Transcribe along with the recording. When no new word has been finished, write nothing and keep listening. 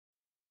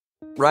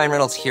Ryan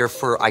Reynolds here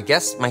for, I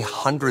guess, my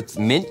 100th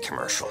Mint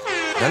commercial.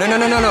 No,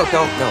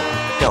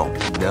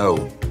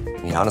 don't.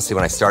 I mean, honestly,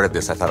 when I started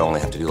this, I thought I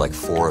only have to do like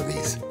 4 of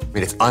these. I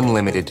mean, it's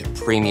unlimited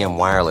premium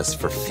wireless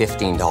for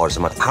 $15 a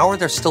month. How are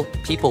there still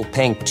people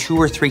paying 2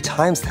 or 3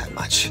 times that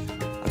much?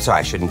 I'm sorry,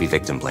 I shouldn't be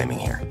victim blaming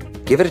here.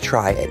 Give it a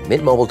try at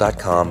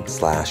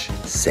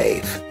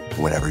mintmobile.com/save.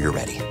 Whenever you're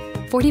ready.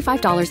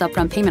 $45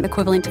 upfront payment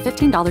equivalent to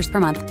 $15 per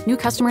month. New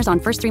customers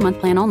on first 3-month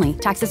plan only.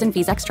 Taxes and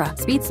fees extra.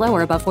 Speed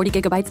slower above 40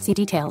 gigabytes. See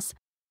details.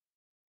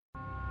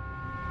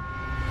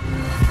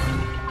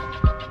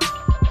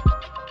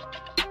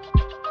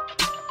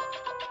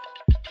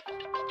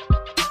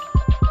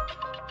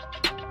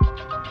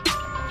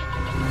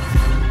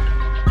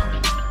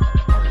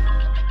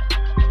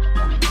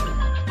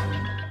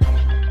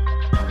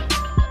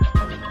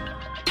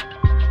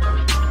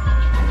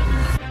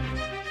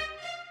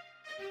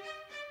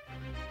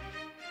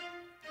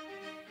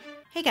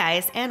 Hey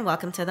guys, and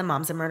welcome to the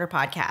Moms of Murder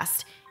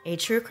podcast, a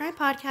true crime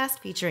podcast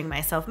featuring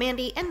myself,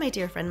 Mandy, and my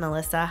dear friend,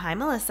 Melissa. Hi,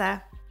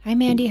 Melissa. Hi,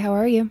 Mandy. How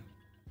are you?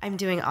 I'm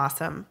doing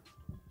awesome.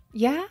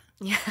 Yeah?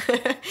 Yeah.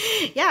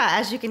 Yeah,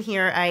 as you can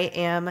hear, I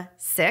am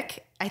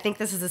sick. I think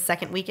this is the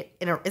second week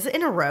is it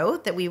in a row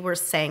that we were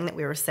saying that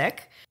we were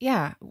sick?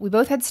 Yeah. We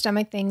both had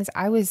stomach things.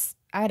 I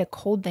had a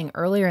cold thing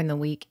earlier in the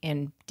week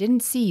and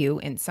didn't see you,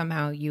 and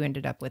somehow you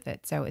ended up with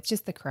it. So it's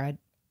just the crud.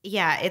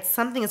 Yeah, it's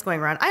something is going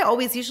around. I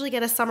always usually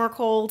get a summer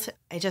cold.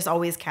 It just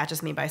always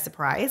catches me by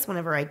surprise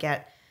whenever I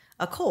get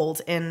a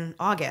cold in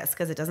August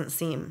because it doesn't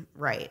seem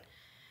right.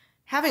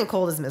 Having a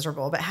cold is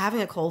miserable, but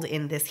having a cold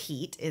in this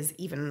heat is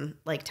even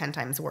like 10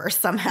 times worse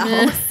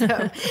somehow.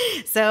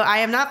 So I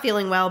am not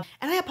feeling well,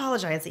 and I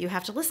apologize that you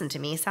have to listen to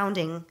me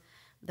sounding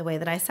the way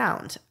that I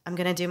sound. I'm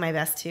going to do my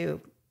best to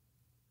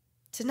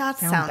not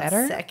sound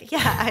better? sick.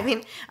 Yeah, I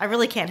mean, I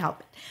really can't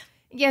help it.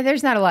 Yeah,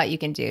 there's not a lot you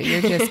can do.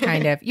 You're just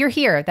you're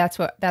here. That's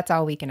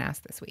all we can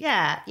ask this week.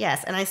 Yeah,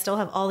 yes. And I still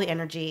have all the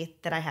energy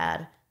that I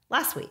had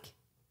last week.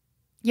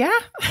 Yeah.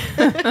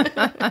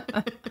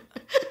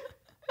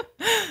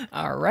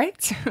 All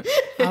right.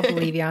 I'll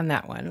believe you on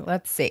that one.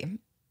 Let's see.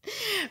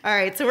 All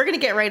right. So we're going to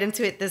get right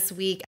into it this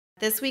week.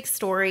 This week's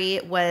story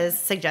was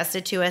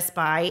suggested to us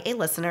by a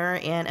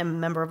listener and a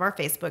member of our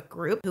Facebook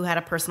group who had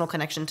a personal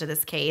connection to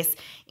this case.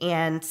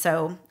 And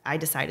so I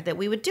decided that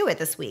we would do it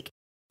this week.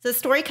 So the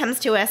story comes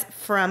to us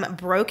from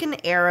Broken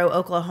Arrow,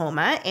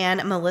 Oklahoma.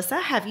 And Melissa,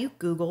 have you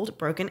Googled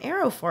Broken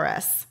Arrow for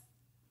us?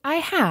 I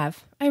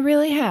have. I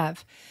really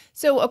have.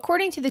 So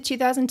according to the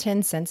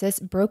 2010 census,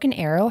 Broken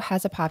Arrow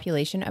has a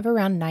population of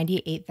around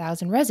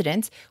 98,000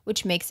 residents,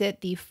 which makes it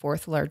the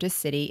 4th largest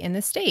city in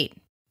the state.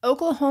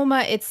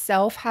 Oklahoma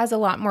itself has a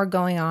lot more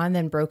going on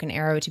than Broken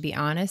Arrow, to be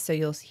honest. So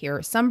you'll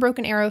hear some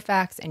Broken Arrow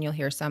facts and you'll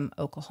hear some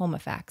Oklahoma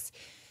facts.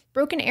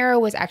 Broken Arrow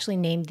was actually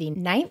named the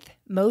 9th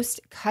most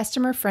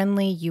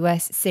customer-friendly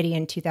U.S. city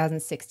in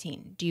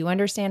 2016. Do you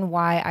understand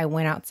why I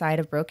went outside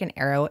of Broken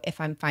Arrow if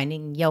I'm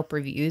finding Yelp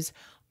reviews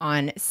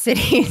on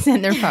cities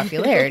and their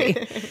popularity?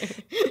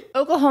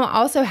 Oklahoma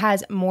also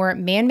has more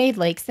man-made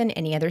lakes than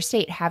any other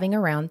state, having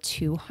around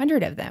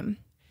 200 of them.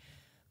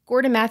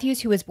 Gordon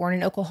Matthews, who was born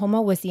in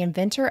Oklahoma, was the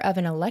inventor of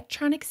an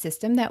electronic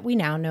system that we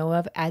now know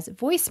of as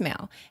voicemail.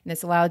 And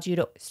this allowed you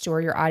to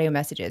store your audio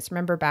messages.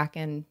 Remember back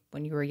in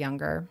when you were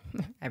younger,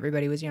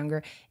 everybody was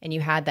younger, and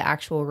you had the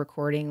actual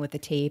recording with the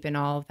tape and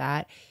all of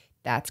that.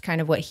 That's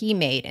kind of what he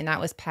made, and that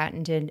was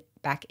patented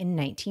back in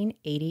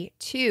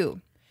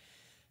 1982.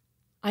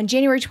 On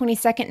January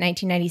 22nd,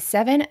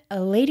 1997, a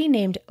lady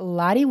named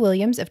Lottie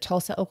Williams of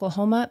Tulsa,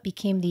 Oklahoma,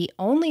 became the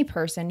only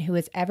person who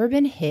has ever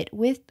been hit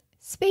with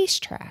space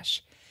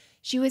trash.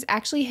 She was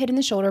actually hit in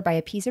the shoulder by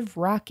a piece of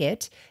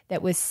rocket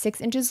that was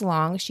 6 inches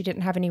long. She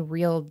didn't have any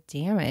real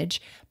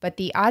damage, but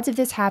the odds of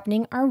this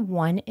happening are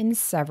 1 in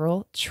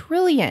several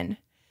trillion.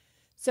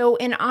 So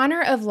in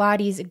honor of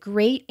Lottie's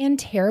great and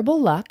terrible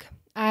luck,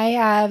 I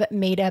have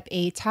made up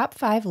a top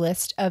 5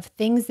 list of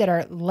things that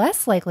are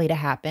less likely to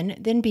happen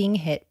than being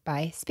hit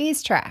by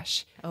space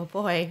trash. Oh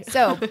boy.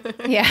 So,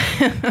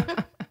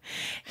 yeah.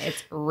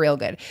 It's real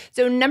good.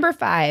 So number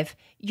 5,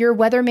 your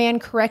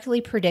weatherman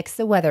correctly predicts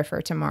the weather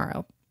for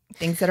tomorrow.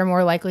 Things that are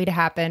more likely to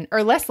happen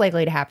or less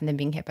likely to happen than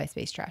being hit by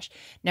space trash.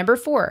 Number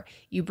 4,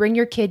 you bring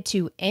your kid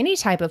to any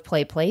type of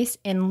play place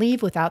and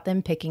leave without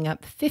them picking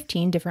up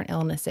 15 different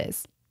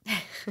illnesses.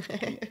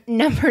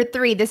 Number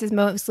 3, this is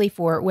mostly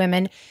for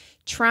women,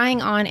 trying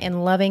on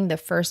and loving the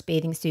first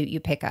bathing suit you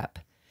pick up.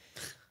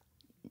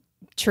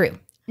 True.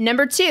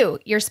 Number 2,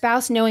 your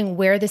spouse knowing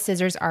where the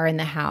scissors are in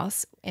the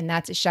house. And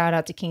that's a shout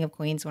out to King of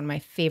Queens. One of my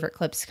favorite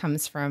clips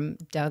comes from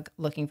Doug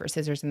looking for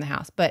scissors in the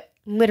house. But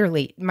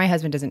literally, my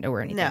husband doesn't know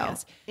where anything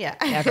is. Yeah.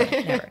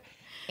 Never.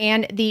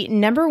 And the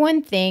number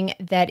 1 thing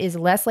that is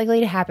less likely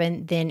to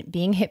happen than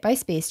being hit by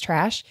space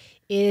trash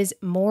is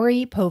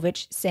Maury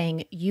Povich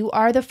saying, "You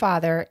are the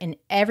father," and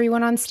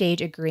everyone on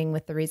stage agreeing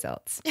with the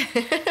results.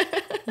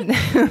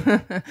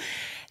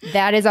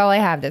 That is all I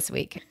have this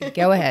week.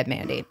 Go ahead,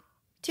 Mandy.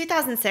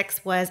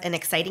 2006 was an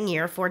exciting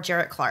year for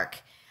Jarrett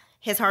Clark.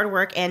 His hard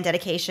work and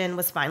dedication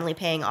was finally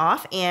paying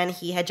off, and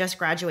he had just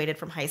graduated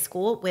from high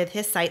school with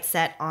his sights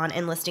set on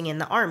enlisting in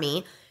the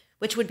Army,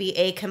 which would be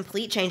a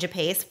complete change of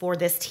pace for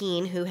this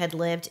teen who had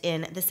lived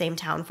in the same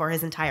town for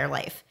his entire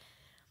life.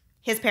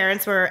 His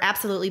parents were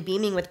absolutely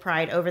beaming with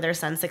pride over their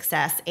son's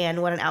success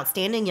and what an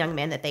outstanding young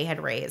man that they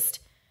had raised.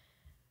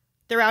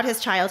 Throughout his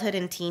childhood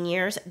and teen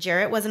years,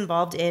 Jarrett was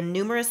involved in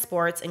numerous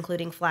sports,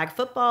 including flag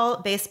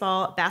football,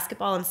 baseball,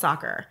 basketball, and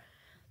soccer.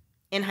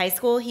 In high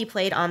school, he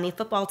played on the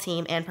football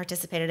team and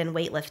participated in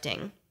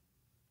weightlifting.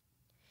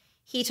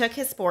 He took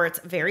his sports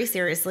very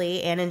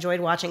seriously and enjoyed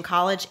watching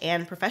college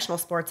and professional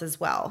sports as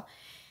well.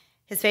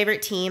 His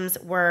favorite teams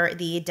were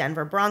the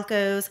Denver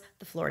Broncos,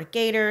 the Florida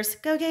Gators,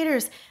 go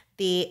Gators,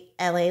 the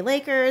LA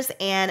Lakers,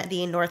 and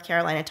the North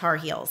Carolina Tar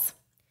Heels.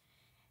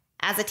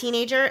 As a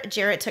teenager,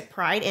 Jarrett took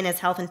pride in his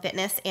health and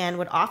fitness and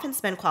would often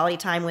spend quality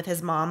time with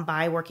his mom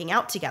by working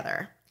out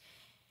together.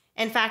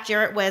 In fact,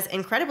 Jarrett was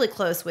incredibly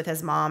close with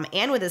his mom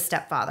and with his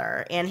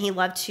stepfather, and he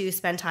loved to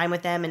spend time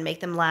with them and make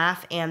them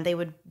laugh, and they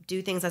would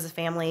do things as a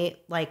family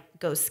like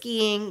go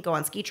skiing, go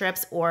on ski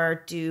trips,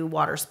 or do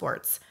water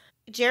sports.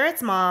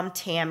 Jarrett's mom,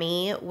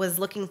 Tammy, was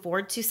looking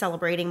forward to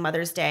celebrating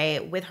Mother's Day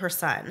with her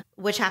son,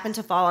 which happened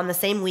to fall on the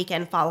same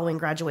weekend following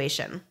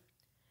graduation.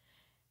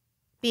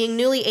 Being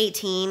newly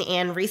 18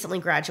 and recently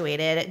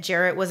graduated,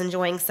 Jarrett was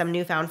enjoying some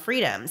newfound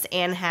freedoms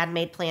and had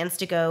made plans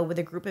to go with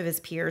a group of his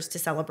peers to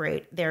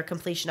celebrate their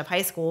completion of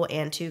high school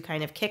and to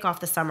kind of kick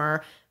off the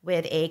summer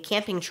with a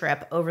camping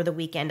trip over the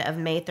weekend of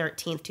May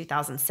 13th,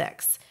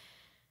 2006.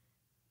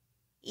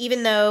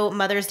 Even though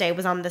Mother's Day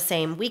was on the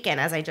same weekend,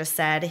 as I just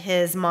said,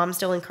 his mom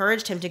still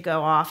encouraged him to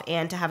go off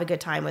and to have a good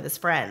time with his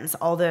friends,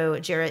 although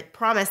Jarrett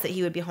promised that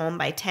he would be home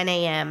by 10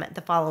 a.m.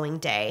 the following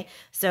day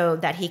so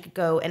that he could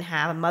go and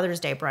have a Mother's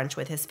Day brunch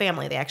with his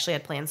family. They actually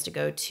had plans to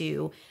go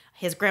to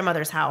his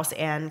grandmother's house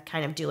and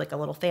kind of do like a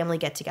little family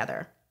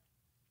get-together.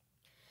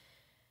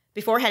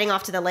 Before heading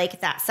off to the lake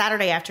that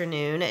Saturday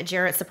afternoon,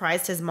 Jarrett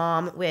surprised his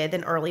mom with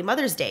an early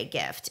Mother's Day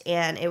gift,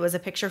 and it was a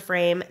picture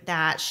frame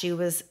that she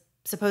was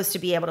supposed to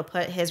be able to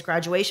put his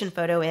graduation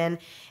photo in,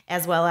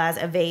 as well as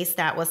a vase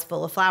that was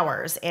full of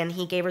flowers. And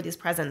he gave her these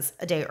presents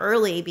a day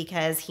early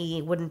because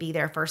he wouldn't be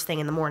there first thing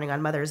in the morning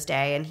on Mother's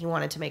Day, and he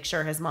wanted to make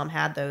sure his mom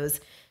had those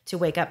to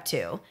wake up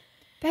to.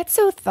 That's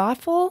so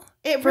thoughtful.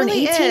 It for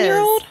really an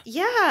 18-year-old?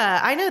 Yeah,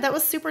 I know. That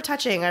was super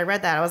touching. I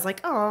read that. I was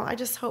like, oh, I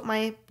just hope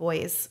my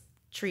boys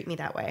treat me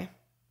that way.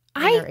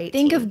 I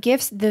think of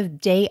gifts the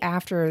day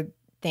after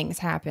things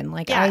happen.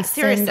 Like yeah,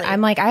 seriously.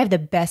 I'm like, I have the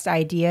best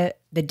idea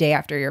the day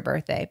after your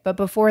birthday. But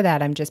before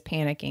that, I'm just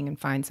panicking and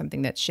find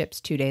something that ships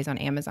 2 days on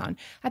Amazon.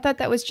 I thought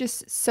that was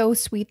just so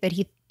sweet that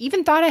he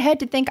even thought ahead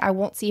to think I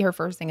won't see her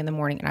first thing in the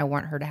morning and I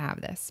want her to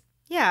have this.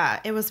 Yeah,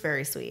 it was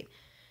very sweet.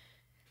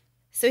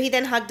 So he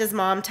then hugged his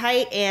mom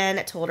tight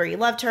and told her he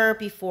loved her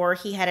before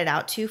he headed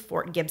out to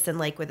Fort Gibson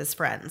Lake with his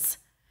friends.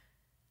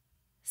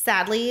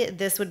 Sadly,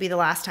 this would be the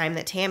last time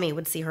that Tammy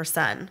would see her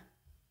son.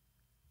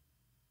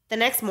 The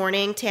next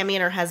morning, Tammy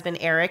and her husband,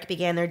 Eric,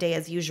 began their day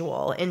as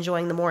usual,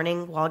 enjoying the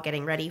morning while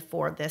getting ready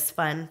for this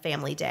fun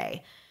family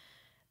day.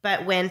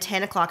 But when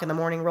 10 o'clock in the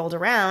morning rolled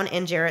around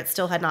and Jarrett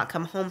still had not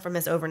come home from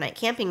his overnight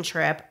camping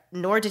trip,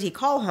 nor did he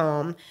call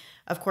home,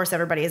 of course,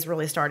 everybody is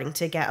really starting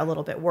to get a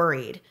little bit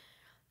worried.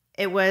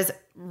 It was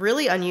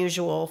really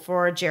unusual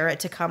for Jarrett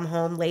to come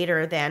home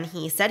later than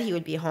he said he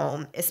would be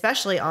home,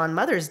 especially on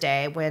Mother's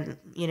Day when,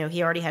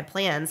 he already had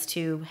plans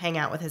to hang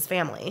out with his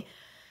family.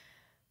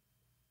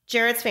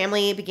 Jarrett's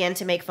family began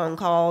to make phone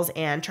calls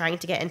and trying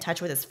to get in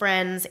touch with his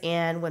friends,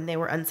 and when they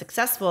were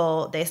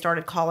unsuccessful, they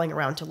started calling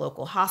around to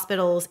local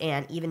hospitals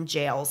and even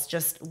jails,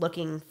 just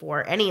looking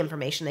for any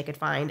information they could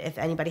find if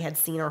anybody had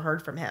seen or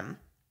heard from him.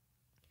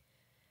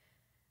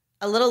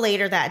 A little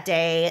later that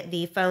day,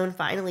 the phone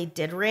finally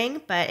did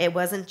ring, but it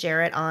wasn't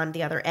Jarrett on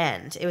the other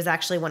end. It was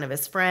actually one of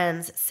his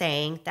friends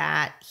saying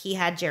that he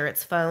had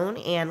Jarrett's phone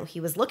and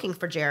he was looking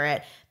for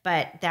Jarrett,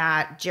 but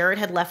that Jarrett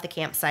had left the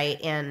campsite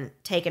and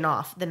taken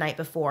off the night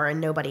before and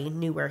nobody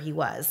knew where he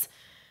was.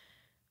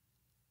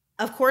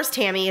 Of course,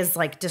 Tammy is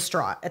like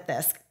distraught at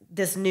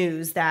this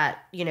news that,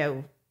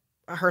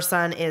 her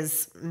son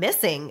is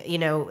missing.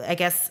 I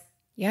guess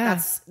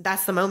yeah,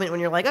 that's the moment when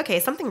you're like, okay,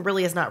 something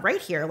really is not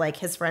right here. Like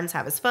his friends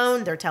have his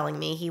phone. They're telling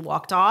me he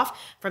walked off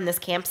from this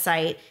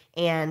campsite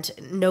and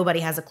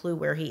nobody has a clue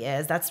where he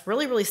is. That's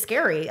really, really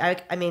scary.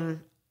 I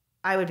mean,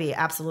 I would be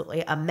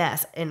absolutely a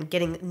mess in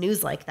getting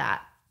news like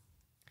that.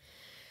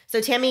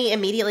 So Tammy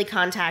immediately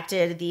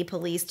contacted the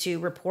police to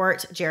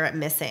report Jarrett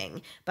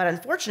missing. But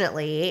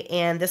unfortunately,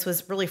 and this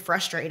was really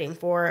frustrating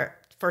for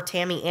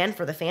Tammy and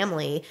for the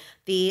family,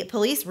 the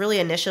police really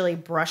initially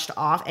brushed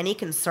off any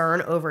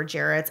concern over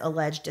Jarrett's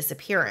alleged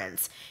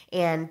disappearance.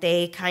 And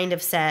they kind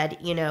of said,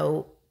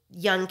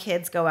 young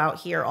kids go out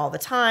here all the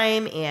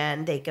time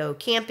and they go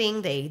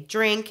camping, they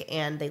drink,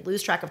 and they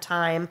lose track of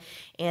time.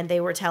 And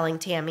they were telling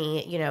Tammy,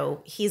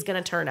 he's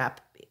going to turn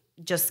up.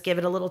 Just give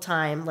it a little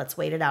time. Let's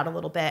wait it out a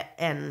little bit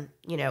and,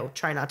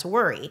 try not to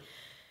worry.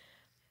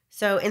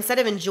 So instead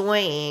of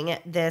enjoying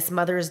this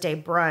Mother's Day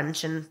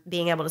brunch and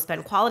being able to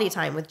spend quality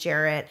time with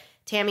Jarrett,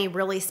 Tammy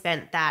really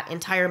spent that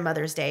entire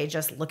Mother's Day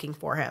just looking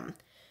for him.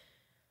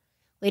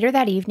 Later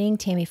that evening,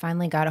 Tammy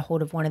finally got a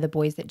hold of one of the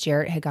boys that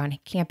Jarrett had gone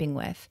camping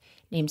with,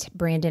 named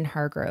Brandon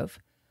Hargrove.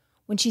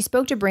 When she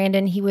spoke to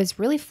Brandon, he was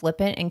really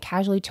flippant and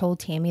casually told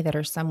Tammy that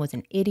her son was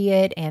an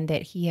idiot and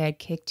that he had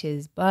kicked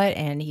his butt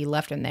and he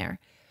left him there.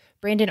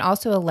 Brandon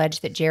also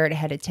alleged that Jarrett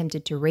had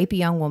attempted to rape a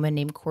young woman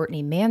named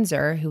Courtney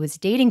Manzer, who was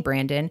dating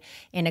Brandon,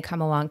 and to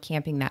come along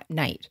camping that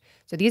night.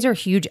 So these are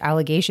huge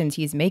allegations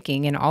he's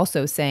making, and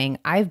also saying,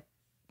 I've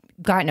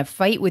gotten a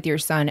fight with your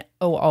son.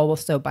 Oh,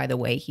 also, by the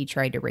way, he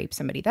tried to rape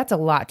somebody. That's a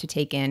lot to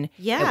take in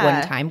at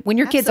one time. When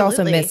your kid's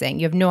also missing,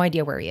 you have no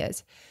idea where he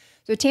is.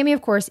 So Tammy,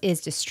 of course,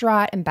 is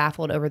distraught and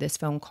baffled over this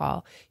phone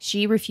call.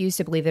 She refused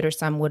to believe that her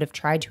son would have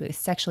tried to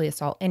sexually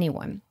assault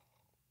anyone.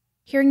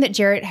 Hearing that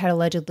Jarrett had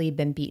allegedly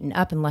been beaten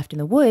up and left in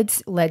the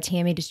woods led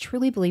Tammy to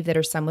truly believe that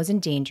her son was in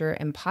danger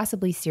and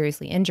possibly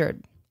seriously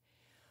injured.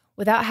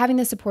 Without having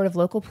the support of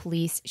local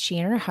police, she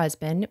and her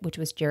husband, which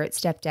was Jarrett's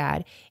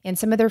stepdad, and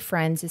some of their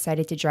friends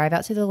decided to drive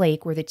out to the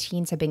lake where the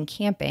teens had been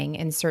camping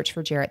and search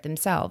for Jarrett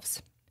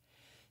themselves.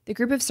 The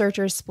group of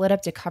searchers split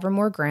up to cover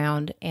more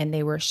ground, and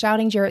they were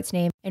shouting Jarrett's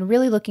name and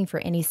really looking for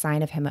any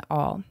sign of him at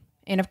all.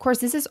 And of course,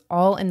 this is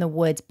all in the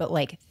woods, but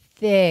like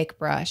thick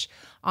brush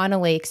on a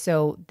lake,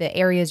 so the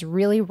area is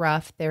really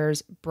rough.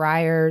 There's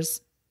briars,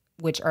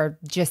 which are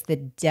just the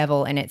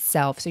devil in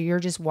itself. So you're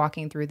just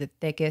walking through the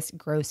thickest,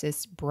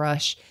 grossest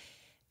brush,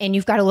 and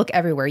you've got to look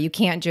everywhere. You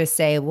can't just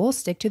say, we'll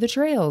stick to the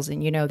trails,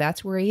 and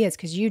that's where he is,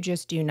 because you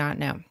just do not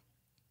know.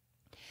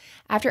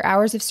 After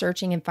hours of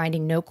searching and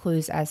finding no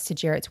clues as to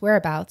Jarrett's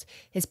whereabouts,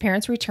 his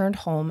parents returned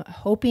home,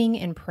 hoping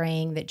and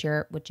praying that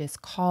Jarrett would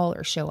just call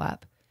or show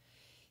up.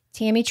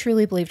 Tammy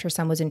truly believed her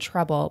son was in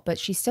trouble, but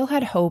she still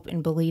had hope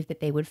and believed that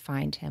they would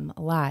find him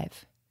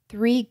alive.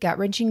 3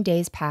 gut-wrenching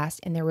days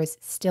passed, and there was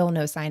still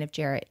no sign of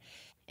Jarrett.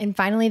 And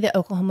finally, the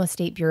Oklahoma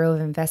State Bureau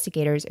of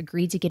Investigators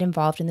agreed to get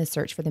involved in the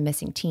search for the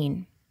missing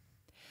teen.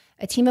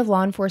 A team of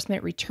law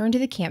enforcement returned to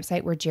the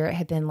campsite where Jarrett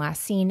had been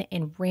last seen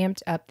and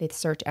ramped up the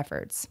search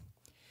efforts.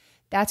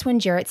 That's when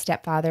Jarrett's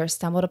stepfather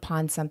stumbled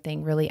upon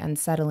something really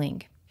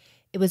unsettling.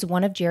 It was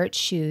one of Jarrett's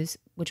shoes,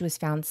 which was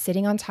found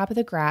sitting on top of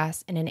the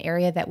grass in an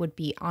area that would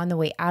be on the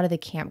way out of the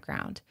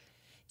campground.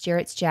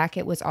 Jarrett's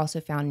jacket was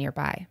also found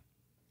nearby.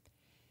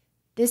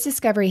 This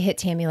discovery hit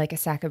Tammy like a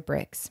sack of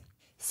bricks.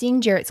 Seeing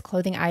Jarrett's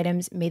clothing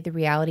items made the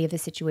reality of the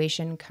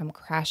situation come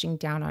crashing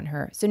down on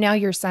her. So now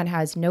your son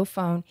has no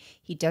phone,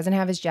 he doesn't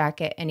have his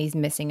jacket, and he's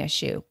missing a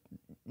shoe.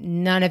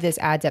 None of this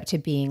adds up to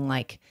being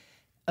like,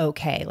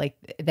 okay, like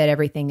that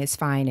everything is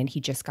fine and he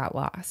just got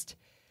lost.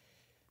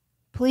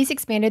 Police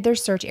expanded their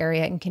search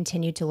area and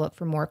continued to look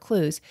for more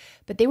clues,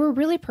 but they were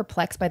really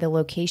perplexed by the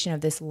location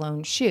of this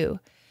lone shoe.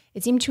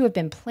 It seemed to have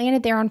been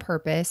planted there on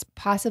purpose,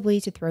 possibly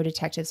to throw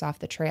detectives off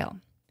the trail.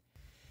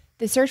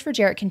 The search for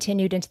Jarrett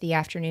continued into the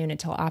afternoon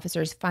until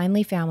officers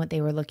finally found what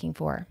they were looking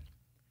for.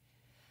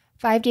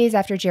 5 days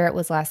after Jarrett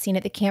was last seen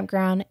at the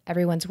campground,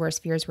 everyone's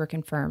worst fears were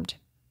confirmed.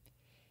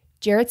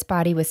 Jarrett's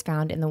body was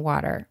found in the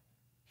water.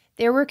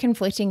 There were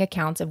conflicting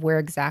accounts of where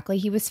exactly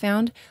he was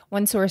found.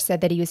 One source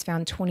said that he was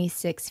found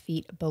 26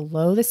 feet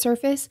below the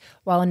surface,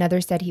 while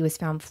another said he was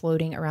found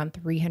floating around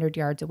 300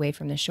 yards away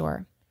from the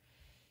shore.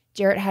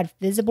 Jarrett had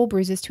visible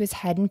bruises to his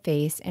head and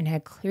face and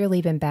had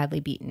clearly been badly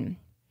beaten.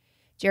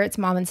 Jarrett's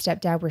mom and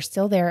stepdad were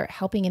still there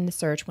helping in the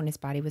search when his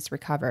body was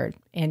recovered,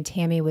 and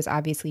Tammy was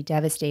obviously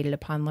devastated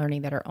upon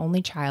learning that her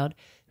only child,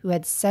 who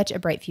had such a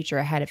bright future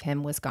ahead of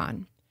him, was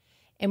gone.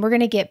 And we're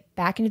going to get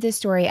back into this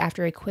story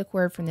after a quick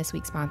word from this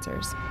week's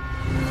sponsors.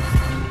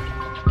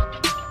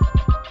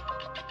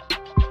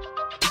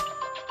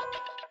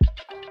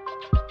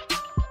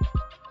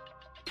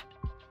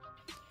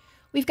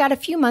 We've got a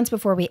few months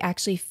before we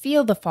actually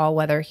feel the fall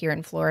weather here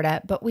in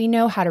Florida, but we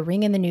know how to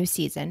ring in the new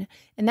season,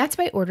 and that's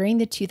by ordering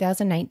the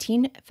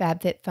 2019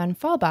 FabFitFun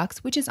Fall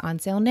Box, which is on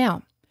sale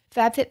now.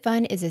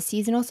 FabFitFun is a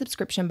seasonal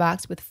subscription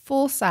box with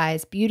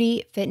full-size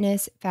beauty,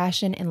 fitness,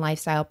 fashion, and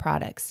lifestyle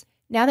products.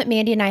 Now that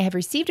Mandy and I have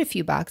received a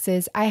few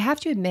boxes, I have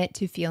to admit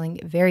to feeling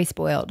very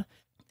spoiled.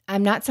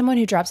 I'm not someone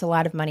who drops a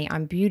lot of money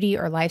on beauty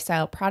or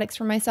lifestyle products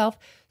for myself,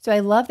 so I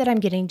love that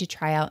I'm getting to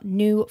try out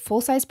new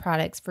full-size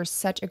products for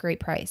such a great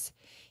price.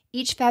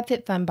 Each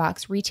FabFitFun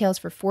box retails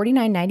for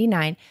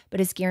 $49.99,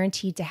 but is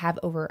guaranteed to have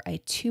over a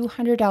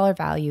 $200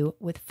 value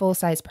with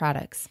full-size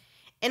products.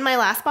 In my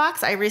last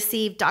box, I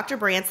received Dr.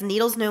 Brandt's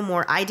Needles No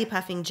More Eye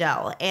Depuffing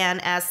Gel, and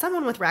as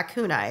someone with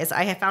raccoon eyes,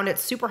 I have found it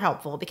super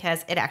helpful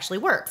because it actually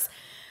works.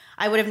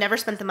 I would have never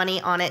spent the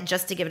money on it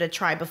just to give it a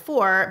try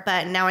before,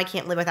 but now I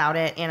can't live without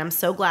it, and I'm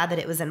so glad that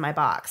it was in my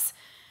box.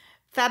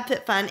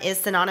 FabFitFun is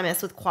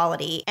synonymous with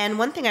quality, and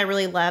one thing I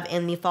really love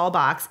in the fall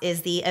box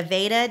is the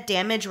Aveda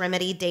Damage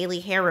Remedy Daily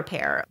Hair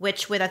Repair,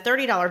 which with a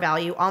 $30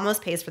 value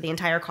almost pays for the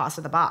entire cost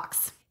of the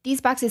box. These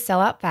boxes sell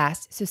out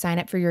fast, so sign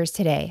up for yours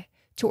today.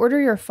 To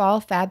order your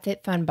fall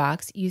FabFitFun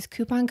box, use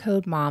coupon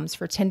code MOMS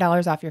for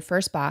 $10 off your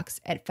first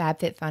box at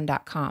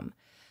FabFitFun.com.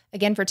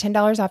 Again, for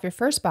 $10 off your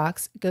first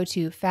box, go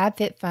to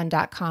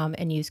FabFitFun.com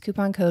and use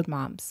coupon code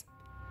MOMS.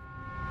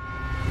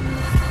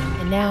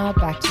 And now,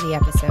 back to the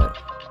episode.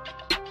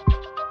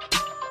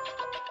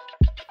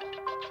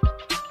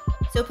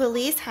 So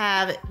police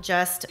have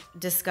just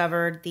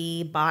discovered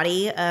the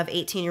body of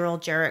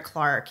 18-year-old Jarrett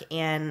Clark,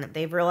 and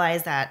they've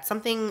realized that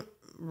something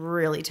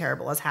really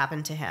terrible has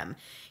happened to him.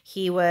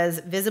 He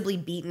was visibly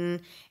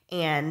beaten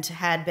and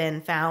had been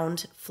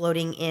found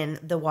floating in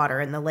the water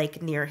in the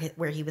lake near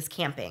where he was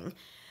camping.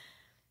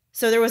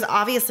 So there was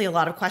obviously a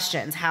lot of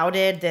questions. How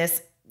did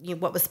this,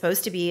 what was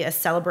supposed to be a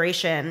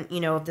celebration,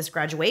 of this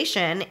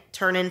graduation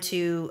turn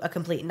into a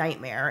complete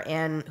nightmare?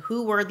 And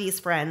who were these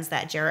friends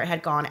that Jarrett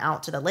had gone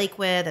out to the lake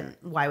with, and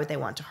why would they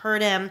want to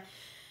hurt him?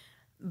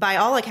 By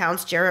all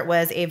accounts, Jarrett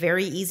was a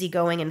very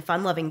easygoing and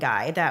fun-loving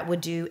guy that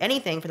would do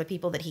anything for the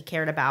people that he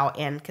cared about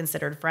and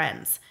considered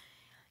friends.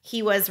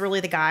 He was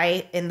really the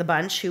guy in the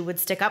bunch who would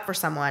stick up for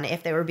someone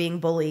if they were being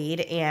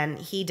bullied, and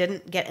he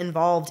didn't get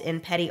involved in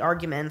petty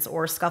arguments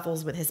or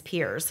scuffles with his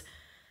peers.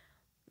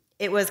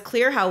 It was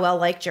clear how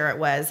well-liked Jarrett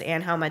was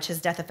and how much his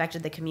death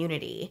affected the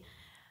community.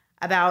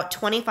 About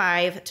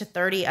 25 to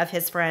 30 of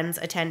his friends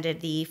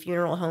attended the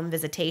funeral home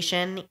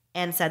visitation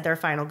and said their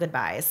final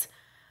goodbyes.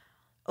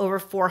 Over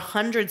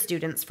 400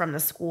 students from the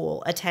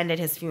school attended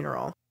his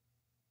funeral.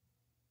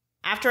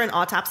 After an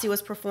autopsy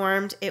was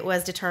performed, it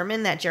was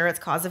determined that Jarrett's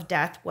cause of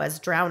death was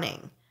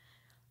drowning.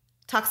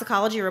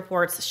 Toxicology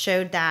reports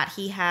showed that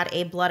he had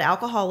a blood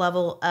alcohol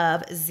level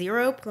of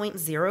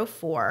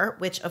 0.04,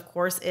 which of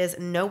course is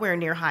nowhere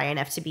near high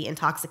enough to be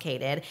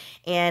intoxicated.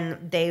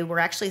 And they were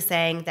actually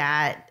saying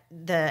that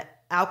the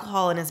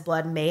alcohol in his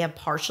blood may have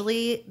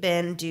partially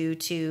been due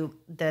to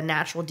the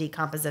natural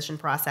decomposition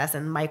process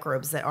and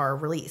microbes that are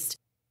released.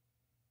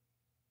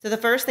 So the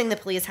first thing the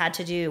police had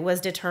to do was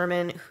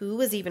determine who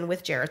was even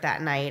with Jarrett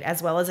that night,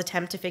 as well as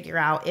attempt to figure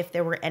out if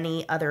there were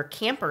any other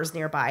campers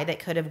nearby that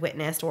could have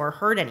witnessed or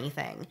heard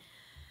anything.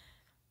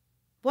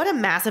 What a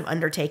massive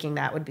undertaking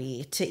that would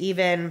be, to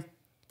even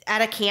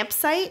at a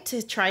campsite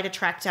to try to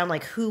track down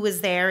who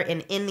was there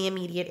and in the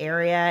immediate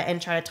area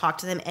and try to talk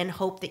to them and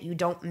hope that you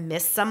don't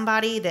miss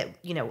somebody that,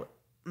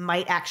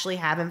 might actually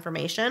have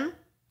information.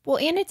 Well,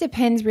 and it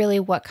depends really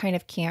what kind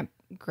of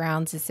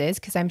campgrounds this is,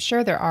 because I'm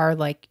sure there are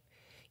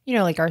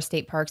our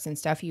state parks and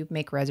stuff, you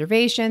make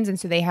reservations. And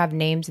so they have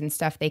names and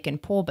stuff they can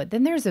pull. But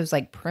then there's those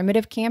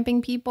primitive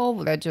camping people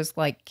that just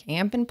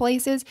camp in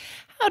places.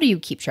 How do you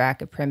keep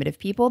track of primitive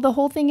people? The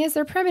whole thing is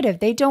they're primitive.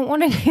 They don't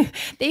want to,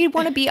 they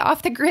want to be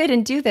off the grid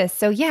and do this.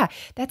 So yeah,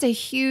 that's a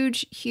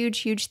huge, huge,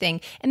 huge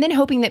thing. And then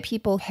hoping that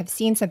people have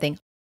seen something.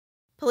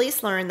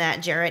 Police learned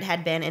that Jarrett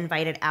had been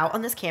invited out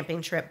on this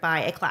camping trip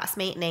by a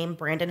classmate named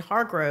Brandon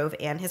Hargrove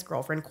and his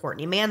girlfriend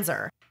Courtney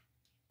Manzer.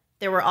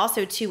 There were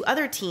also 2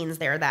 other teens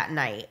there that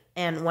night,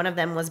 and one of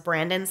them was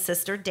Brandon's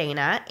sister,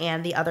 Dana,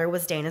 and the other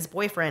was Dana's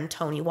boyfriend,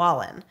 Tony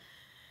Wallen.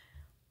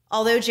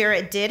 Although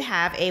Jarrett did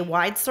have a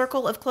wide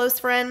circle of close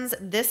friends,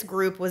 this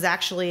group was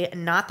actually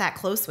not that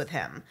close with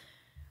him.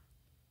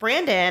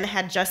 Brandon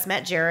had just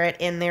met Jarrett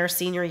in their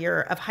senior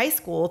year of high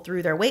school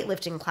through their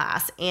weightlifting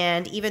class,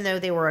 and even though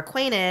they were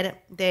acquainted,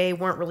 they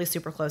weren't really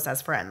super close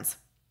as friends.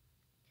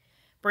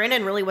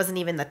 Brandon really wasn't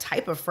even the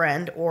type of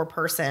friend or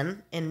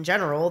person in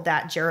general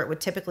that Jarrett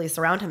would typically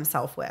surround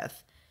himself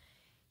with.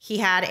 He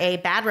had a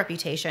bad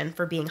reputation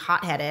for being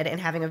hot-headed and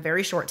having a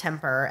very short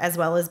temper, as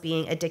well as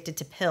being addicted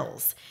to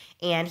pills.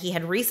 And he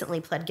had recently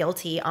pled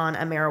guilty on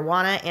a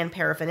marijuana and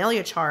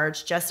paraphernalia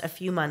charge just a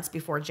few months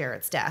before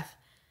Jarrett's death.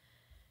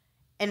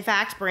 In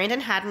fact,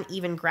 Brandon hadn't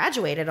even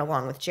graduated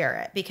along with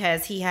Jarrett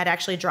because he had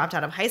actually dropped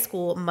out of high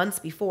school months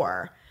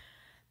before.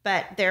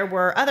 But there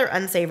were other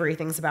unsavory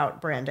things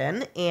about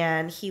Brandon,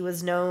 and he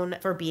was known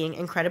for being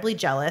incredibly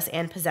jealous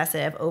and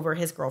possessive over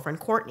his girlfriend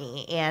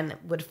Courtney, and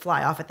would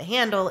fly off at the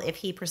handle if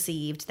he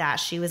perceived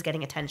that she was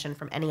getting attention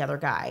from any other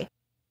guy.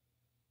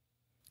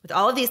 With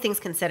all of these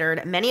things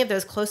considered, many of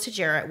those close to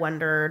Jarrett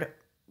wondered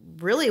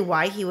really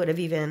why he would have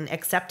even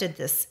accepted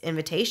this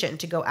invitation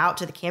to go out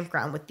to the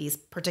campground with these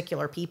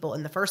particular people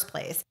in the first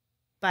place.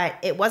 But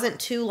it wasn't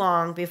too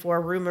long before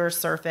rumors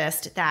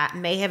surfaced that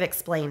may have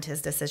explained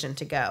his decision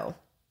to go.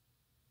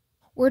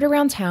 Word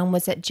around town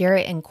was that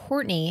Jarrett and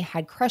Courtney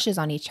had crushes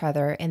on each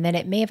other, and that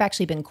it may have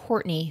actually been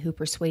Courtney who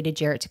persuaded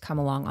Jarrett to come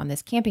along on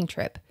this camping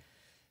trip.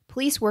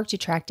 Police worked to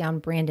track down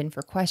Brandon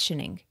for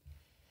questioning.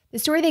 The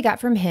story they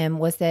got from him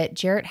was that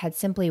Jarrett had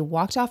simply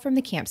walked off from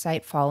the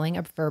campsite following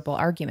a verbal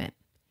argument.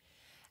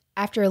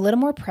 After a little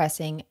more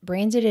pressing,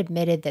 Brandon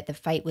admitted that the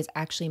fight was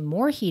actually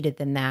more heated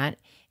than that,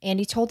 and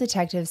he told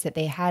detectives that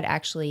they had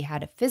actually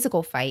had a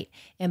physical fight,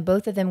 and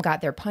both of them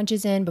got their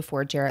punches in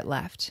before Jarrett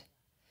left.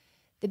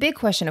 The big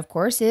question, of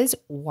course, is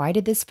why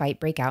did this fight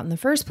break out in the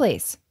first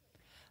place?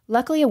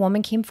 Luckily, a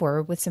woman came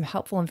forward with some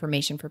helpful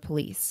information for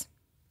police.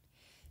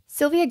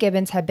 Sylvia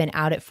Gibbons had been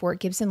out at Fort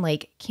Gibson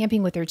Lake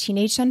camping with her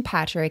teenage son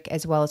Patrick,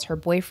 as well as her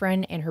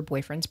boyfriend and her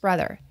boyfriend's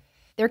brother.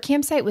 Their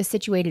campsite was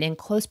situated in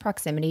close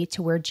proximity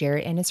to where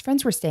Jarrett and his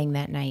friends were staying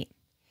that night.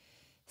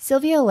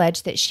 Sylvia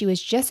alleged that she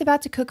was just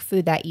about to cook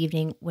food that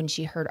evening when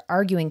she heard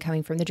arguing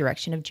coming from the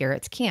direction of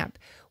Jarrett's camp,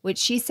 which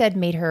she said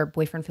made her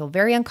boyfriend feel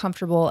very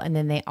uncomfortable, and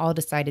then they all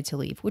decided to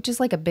leave, which is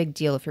like a big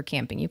deal if you're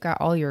camping. You've got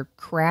all your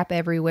crap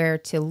everywhere.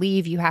 To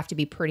leave, you have to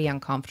be pretty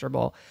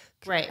uncomfortable.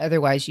 Right.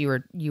 Otherwise, you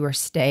were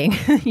staying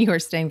you were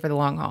staying for the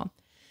long haul.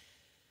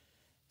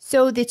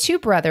 So the two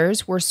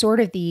brothers were sort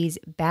of these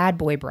bad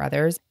boy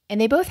brothers, and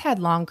they both had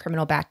long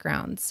criminal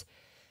backgrounds.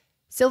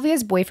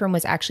 Sylvia's boyfriend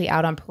was actually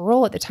out on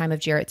parole at the time of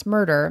Jarrett's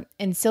murder,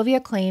 and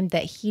Sylvia claimed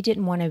that he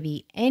didn't want to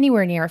be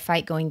anywhere near a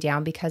fight going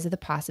down because of the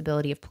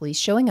possibility of police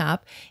showing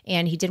up,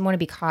 and he didn't want to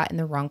be caught in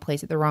the wrong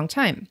place at the wrong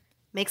time.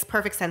 Makes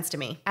perfect sense to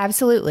me.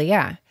 Absolutely,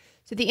 yeah.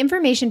 So the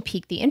information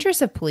piqued the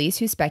interest of police,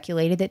 who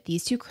speculated that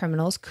these two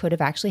criminals could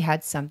have actually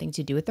had something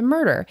to do with the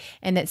murder,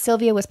 and that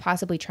Sylvia was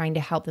possibly trying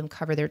to help them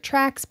cover their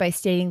tracks by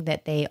stating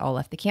that they all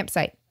left the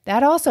campsite.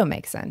 That also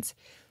makes sense.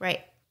 Right.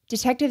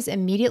 Detectives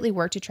immediately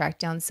worked to track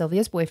down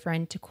Sylvia's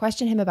boyfriend to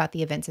question him about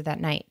the events of that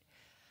night.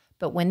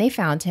 But when they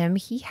found him,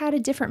 he had a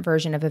different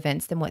version of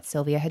events than what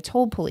Sylvia had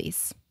told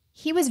police.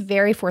 He was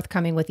very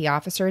forthcoming with the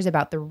officers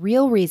about the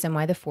real reason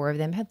why the four of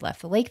them had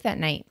left the lake that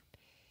night.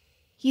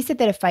 He said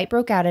that a fight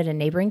broke out at a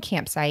neighboring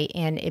campsite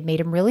and it made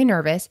him really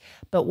nervous,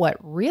 but what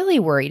really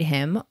worried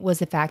him was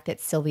the fact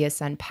that Sylvia's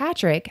son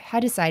Patrick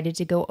had decided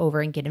to go over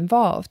and get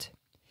involved.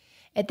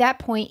 At that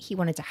point, he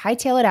wanted to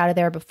hightail it out of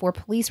there before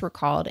police were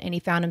called, and he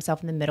found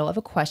himself in the middle of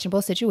a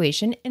questionable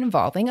situation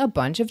involving a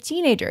bunch of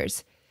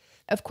teenagers.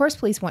 Of course,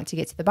 police want to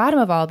get to the bottom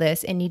of all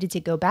this and needed to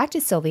go back to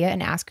Sylvia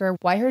and ask her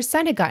why her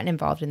son had gotten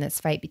involved in this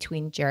fight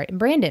between Jarrett and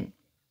Brandon.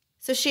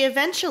 So she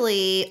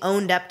eventually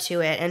owned up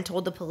to it and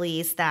told the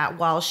police that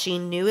while she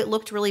knew it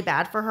looked really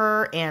bad for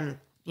her, and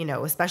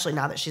especially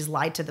now that she's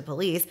lied to the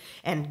police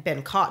and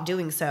been caught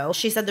doing so,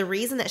 she said the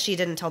reason that she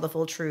didn't tell the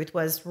full truth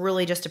was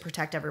really just to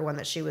protect everyone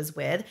that she was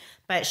with.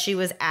 But she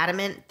was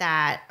adamant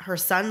that her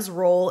son's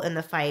role in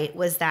the fight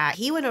was that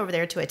he went over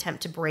there to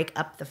attempt to break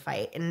up the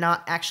fight and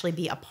not actually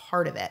be a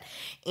part of it.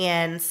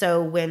 And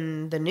so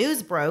when the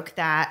news broke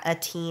that a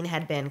teen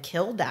had been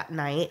killed that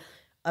night,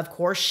 of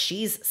course,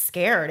 she's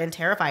scared and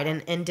terrified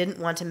and didn't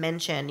want to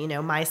mention,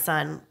 my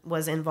son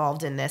was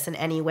involved in this in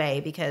any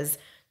way, because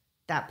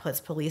that puts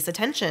police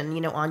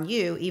attention, on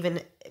you,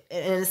 and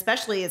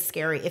especially it's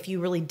scary if you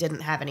really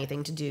didn't have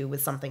anything to do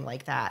with something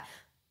like that.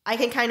 I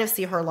can kind of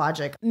see her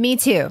logic. Me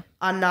too.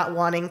 On not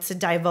wanting to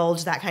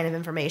divulge that kind of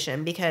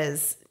information,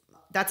 because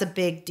that's a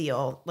big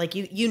deal. Like,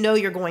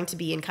 you're going to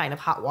be in kind of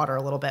hot water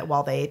a little bit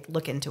while they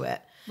look into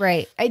it.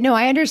 Right. I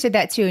understood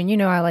that too.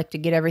 And I like to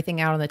get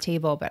everything out on the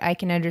table, but I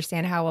can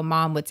understand how a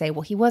mom would say,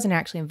 well, he wasn't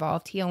actually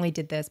involved. He only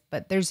did this,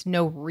 but there's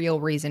no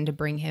real reason to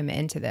bring him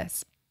into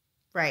this.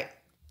 Right.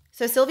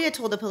 So Sylvia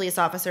told the police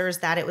officers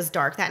that it was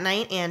dark that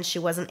night and she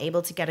wasn't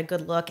able to get a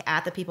good look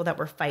at the people that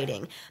were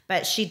fighting.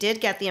 But she did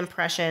get the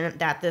impression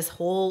that this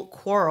whole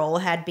quarrel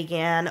had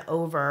began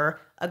over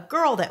a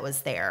girl that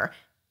was there.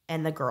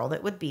 And the girl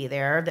that would be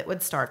there that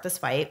would start this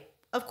fight,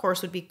 of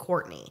course, would be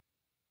Courtney.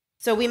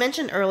 So we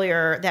mentioned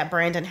earlier that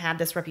Brandon had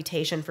this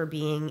reputation for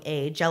being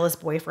a jealous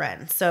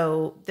boyfriend.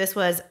 So this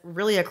was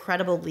really a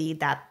credible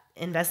lead that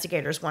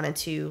investigators wanted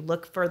to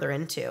look further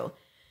into.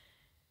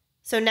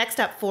 So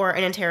next up for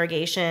an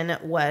interrogation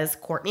was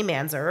Courtney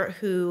Manzer,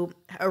 who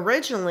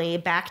originally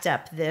backed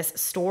up this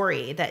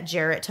story that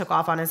Jarrett took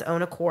off on his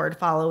own accord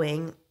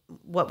following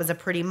what was a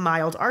pretty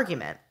mild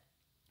argument.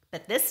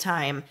 But this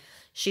time,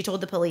 she told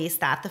the police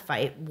that the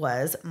fight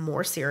was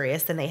more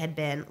serious than they had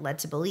been led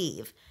to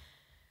believe.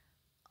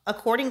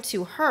 According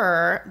to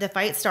her, the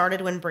fight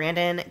started when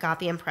Brandon got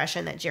the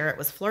impression that Jarrett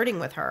was flirting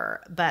with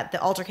her, but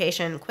the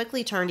altercation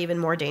quickly turned even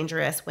more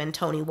dangerous when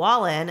Tony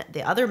Wallen,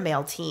 the other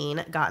male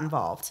teen, got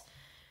involved.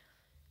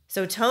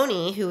 So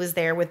Tony, who was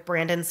there with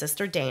Brandon's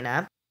sister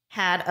Dana,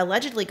 had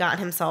allegedly gotten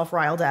himself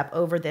riled up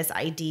over this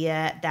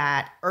idea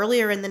that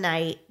earlier in the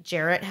night,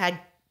 Jarrett had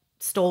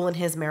stolen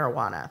his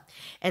marijuana.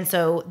 And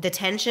so the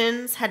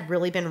tensions had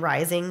really been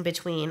rising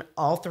between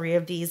all three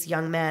of these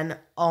young men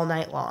all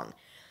night long.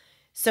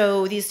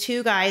 So these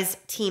two guys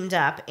teamed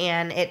up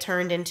and it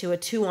turned into a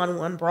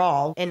 2-on-1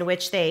 brawl in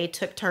which they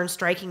took turns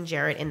striking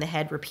Jarrett in the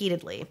head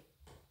repeatedly.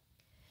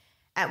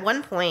 At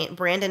one point,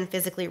 Brandon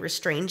physically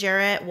restrained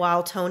Jarrett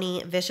while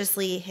Tony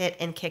viciously hit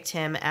and kicked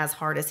him as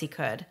hard as he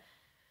could.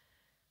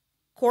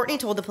 Courtney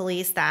told the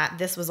police that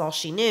this was all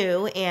she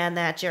knew and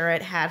that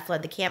Jarrett had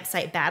fled the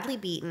campsite badly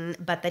beaten,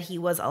 but that he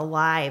was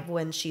alive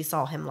when she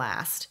saw him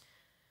last.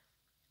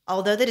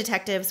 Although the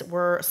detectives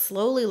were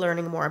slowly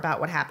learning more about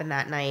what happened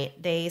that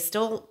night, they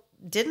still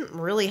didn't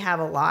really have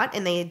a lot,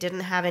 and they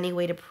didn't have any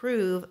way to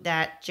prove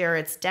that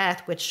Jarrett's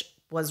death, which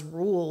was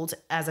ruled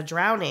as a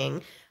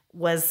drowning,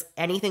 was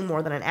anything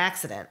more than an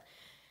accident.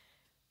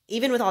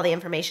 Even with all the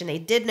information they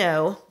did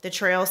know, the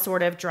trail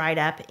sort of dried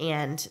up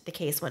and the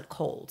case went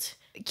cold.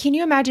 Can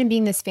you imagine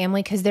being this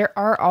family? Because there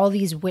are all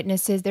these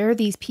witnesses. There are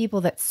these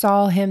people that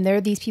saw him. There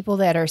are these people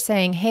that are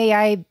saying, hey,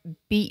 I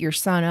beat your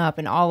son up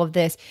and all of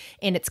this.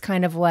 And it's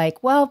kind of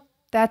like, well,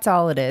 that's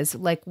all it is.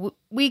 Like,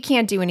 we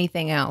can't do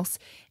anything else.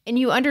 And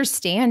you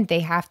understand they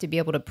have to be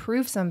able to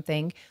prove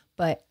something.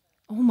 But,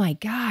 oh my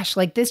gosh,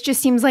 like this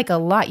just seems like a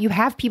lot. You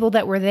have people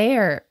that were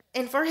there.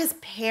 And for his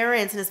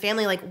parents and his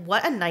family, like,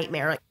 what a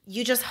nightmare. Like,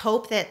 you just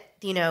hope that,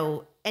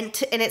 And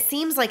it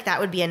seems like that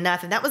would be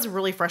enough. And that was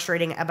really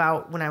frustrating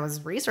about when I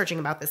was researching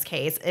about this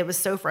case. It was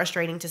so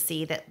frustrating to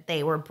see that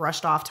they were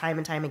brushed off time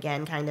and time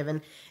again, kind of.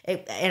 And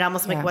it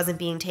almost like wasn't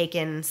being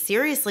taken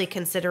seriously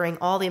considering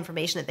all the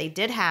information that they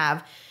did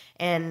have.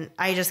 And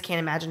I just can't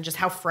imagine just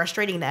how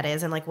frustrating that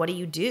is. And like, what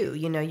do?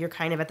 You're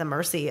kind of at the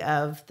mercy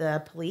of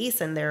the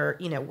police and their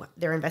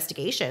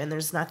investigation. And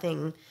there's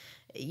nothing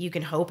you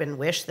can hope and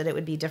wish that it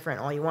would be different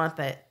all you want.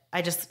 But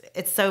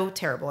it's so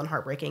terrible and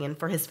heartbreaking. And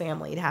for his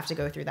family to have to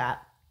go through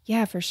that.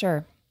 Yeah, for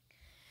sure.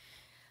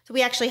 So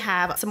we actually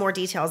have some more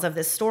details of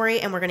this story,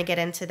 and we're going to get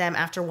into them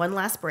after one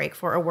last break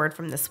for a word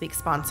from this week's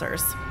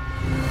sponsors.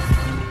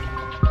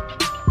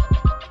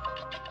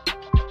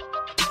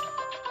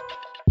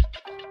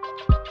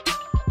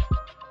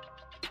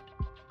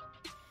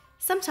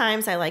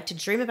 Sometimes I like to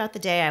dream about the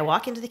day I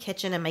walk into the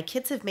kitchen and my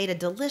kids have made a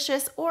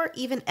delicious or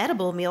even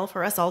edible meal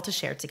for us all to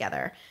share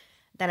together.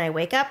 Then I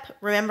wake up,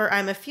 remember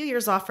I'm a few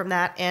years off from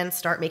that, and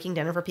start making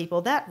dinner for people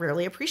that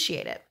rarely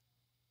appreciate it.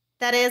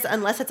 That is,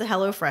 unless it's a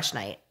HelloFresh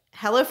night.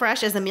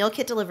 HelloFresh is a meal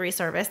kit delivery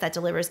service that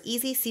delivers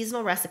easy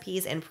seasonal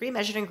recipes and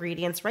pre-measured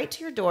ingredients right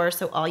to your door,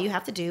 so all you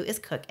have to do is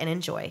cook and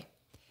enjoy.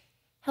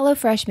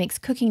 HelloFresh makes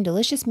cooking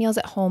delicious meals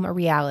at home a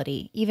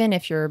reality, even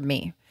if you're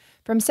me.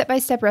 From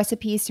step-by-step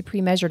recipes to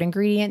pre-measured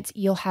ingredients,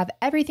 you'll have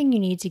everything you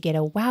need to get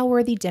a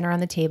wow-worthy dinner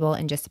on the table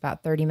in just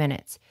about 30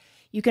 minutes.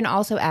 You can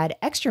also add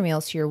extra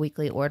meals to your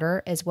weekly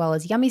order, as well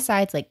as yummy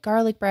sides like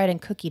garlic bread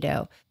and cookie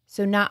dough.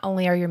 So not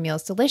only are your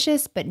meals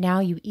delicious, but now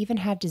you even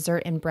have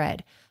dessert and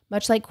bread.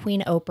 Much like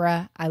Queen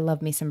Oprah, I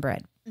love me some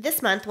bread.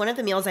 This month, one of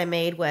the meals I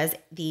made was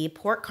the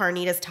pork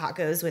carnitas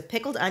tacos with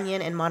pickled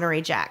onion and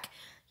Monterey Jack.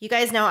 You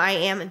guys know I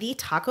am the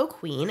taco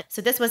queen,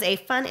 so this was a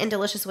fun and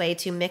delicious way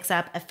to mix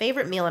up a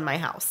favorite meal in my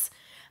house.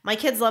 My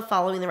kids love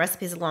following the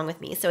recipes along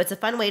with me, so it's a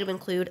fun way to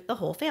include the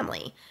whole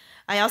family.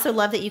 I also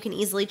love that you can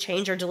easily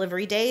change your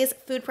delivery days,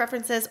 food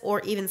preferences,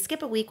 or even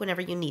skip a week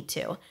whenever you need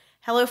to.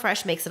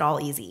 HelloFresh makes it all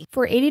easy.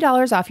 For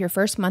 $80 off your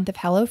first month of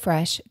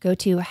HelloFresh, go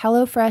to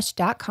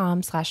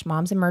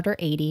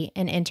HelloFresh.com/momsandmurder80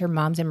 and enter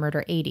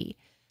momsandmurder80.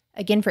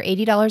 Again, for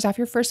 $80 off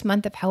your first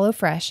month of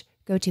HelloFresh,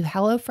 go to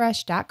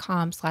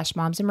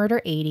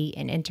HelloFresh.com/momsandmurder80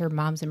 and enter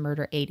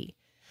momsandmurder80.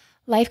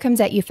 Life comes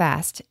at you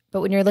fast,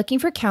 but when you're looking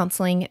for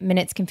counseling,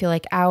 minutes can feel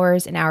like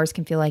hours and hours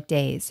can feel like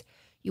days.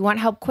 You want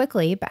help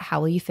quickly, but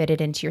how will you fit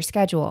it into your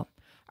schedule?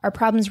 Our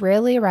problems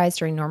rarely arise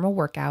during normal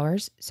work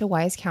hours, so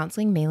why is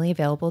counseling mainly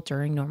available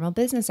during normal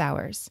business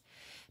hours?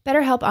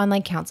 BetterHelp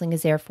Online Counseling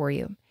is there for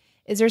you.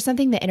 Is there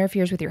something that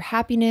interferes with your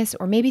happiness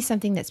or maybe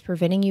something that's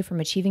preventing you from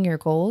achieving your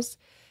goals?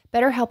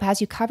 BetterHelp has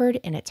you covered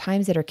and at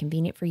times that are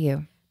convenient for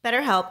you.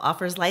 BetterHelp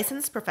offers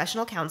licensed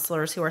professional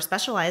counselors who are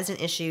specialized in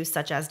issues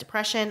such as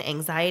depression,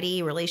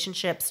 anxiety,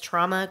 relationships,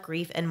 trauma,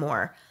 grief, and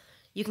more.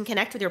 You can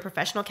connect with your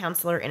professional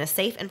counselor in a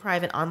safe and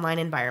private online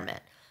environment.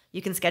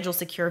 You can schedule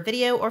secure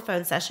video or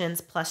phone sessions,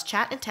 plus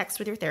chat and text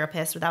with your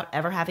therapist without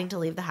ever having to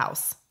leave the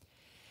house.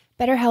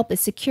 BetterHelp is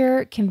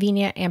secure,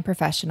 convenient, and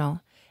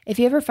professional. If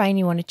you ever find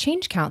you want to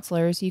change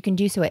counselors, you can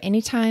do so at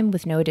any time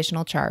with no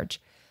additional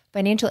charge.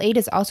 Financial aid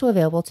is also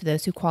available to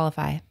those who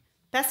qualify.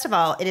 Best of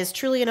all, it is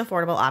truly an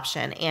affordable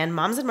option, and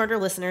Moms and Murder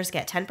listeners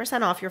get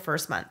 10% off your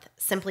first month.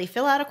 Simply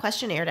fill out a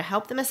questionnaire to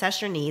help them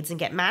assess your needs and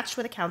get matched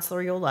with a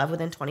counselor you'll love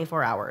within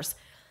 24 hours.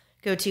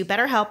 Go to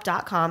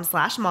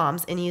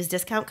betterhelp.com/moms and use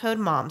discount code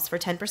MOMS for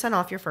 10%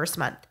 off your first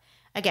month.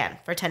 Again,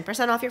 for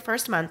 10% off your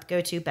first month,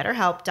 go to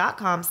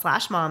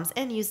betterhelp.com/moms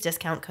and use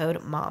discount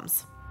code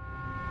MOMS.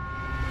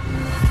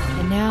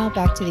 And now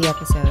back to the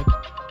episode.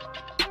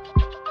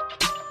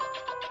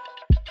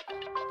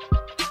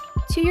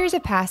 2 years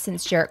have passed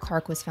since Jarrett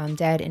Clark was found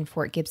dead in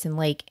Fort Gibson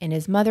Lake, and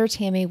his mother,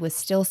 Tammy, was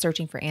still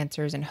searching for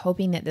answers and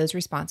hoping that those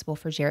responsible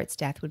for Jarrett's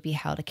death would be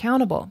held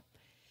accountable.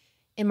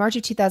 In March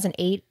of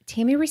 2008,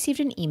 Tammy received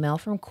an email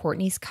from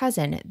Courtney's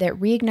cousin that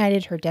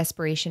reignited her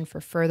desperation for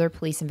further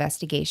police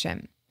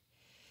investigation.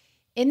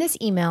 In this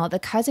email, the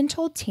cousin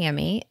told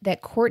Tammy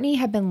that Courtney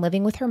had been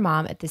living with her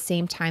mom at the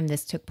same time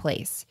this took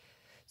place.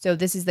 So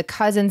this is the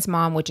cousin's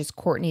mom, which is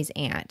Courtney's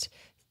aunt.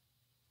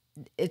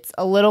 It's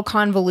a little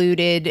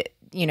convoluted.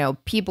 You know,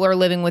 people are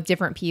living with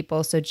different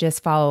people, so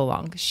just follow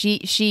along.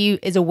 She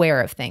is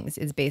aware of things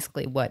is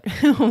basically what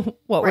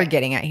we're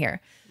getting at here.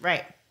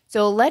 Right.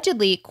 So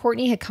allegedly,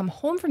 Courtney had come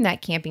home from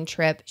that camping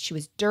trip. She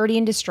was dirty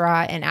and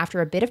distraught, and after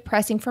a bit of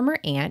pressing from her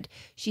aunt,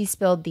 she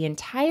spilled the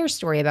entire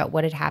story about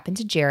what had happened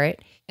to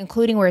Jarrett,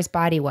 including where his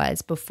body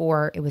was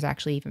before it was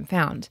actually even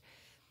found.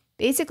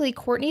 Basically,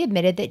 Courtney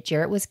admitted that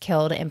Jarrett was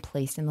killed and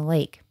placed in the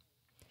lake.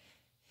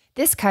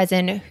 This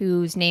cousin,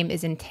 whose name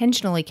is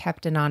intentionally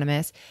kept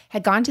anonymous,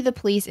 had gone to the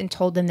police and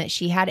told them that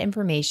she had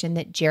information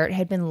that Jarrett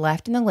had been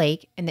left in the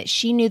lake and that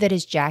she knew that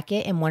his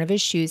jacket and one of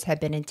his shoes had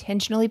been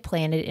intentionally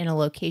planted in a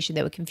location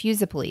that would confuse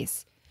the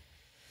police.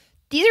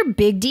 These are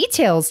big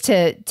details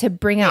to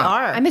bring out.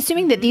 I'm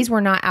assuming that these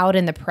were not out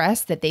in the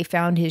press, that they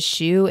found his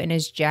shoe and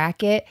his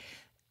jacket.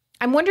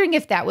 I'm wondering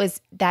if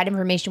that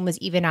information was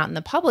even out in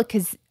the public,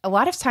 because a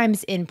lot of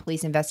times in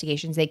police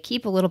investigations, they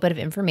keep a little bit of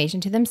information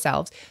to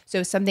themselves. So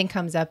if something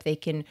comes up, they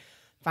can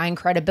find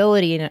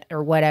credibility in it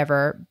or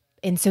whatever.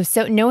 And so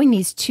knowing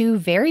these two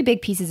very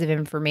big pieces of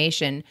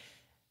information,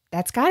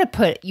 that's got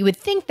to you would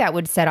think that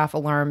would set off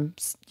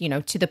alarms,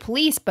 to the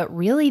police, but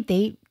really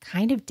they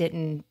kind of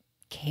didn't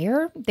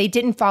care. They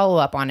didn't follow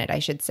up on it, I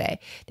should say.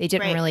 They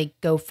didn't really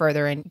go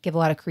further and give a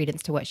lot of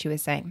credence to what she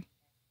was saying.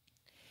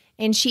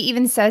 And she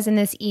even says in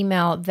this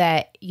email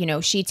that,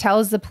 she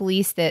tells the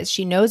police that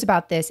she knows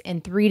about this,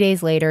 and 3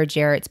 days later,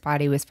 Jarrett's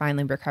body was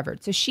finally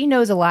recovered. So she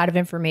knows a lot of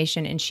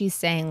information, and she's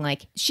saying,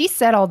 she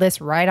said all this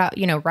right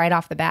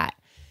off the bat.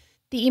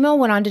 The email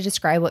went on to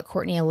describe what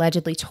Courtney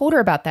allegedly told her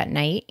about that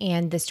night,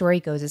 and the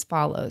story goes as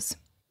follows.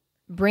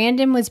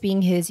 Brandon was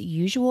being his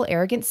usual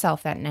arrogant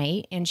self that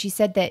night, and she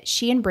said that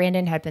she and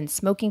Brandon had been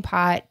smoking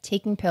pot,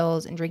 taking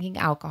pills, and drinking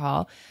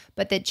alcohol,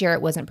 but that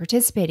Jarrett wasn't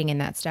participating in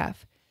that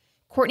stuff.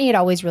 Courtney had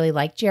always really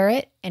liked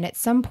Jarrett, and at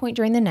some point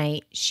during the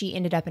night, she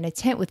ended up in a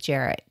tent with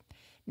Jarrett.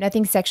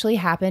 Nothing sexually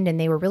happened, and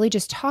they were really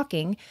just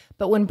talking,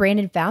 but when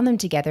Brandon found them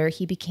together,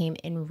 he became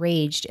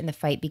enraged and the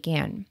fight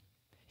began.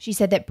 She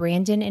said that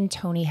Brandon and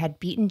Tony had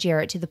beaten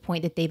Jarrett to the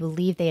point that they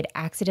believed they had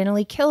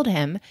accidentally killed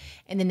him,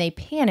 and then they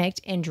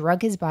panicked and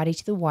drug his body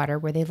to the water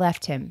where they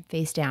left him,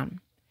 face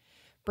down.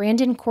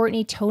 Brandon,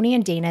 Courtney, Tony,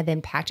 and Dana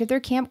then packed up their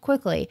camp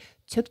quickly,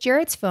 took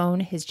Jarrett's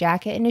phone, his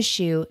jacket, and his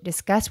shoe,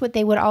 discussed what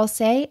they would all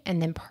say,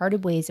 and then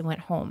parted ways and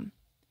went home.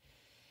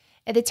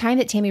 At the time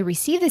that Tammy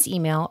received this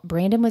email,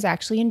 Brandon was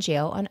actually in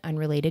jail on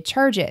unrelated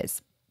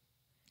charges.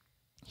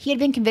 He had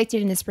been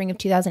convicted in the spring of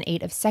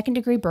 2008 of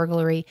second-degree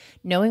burglary,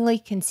 knowingly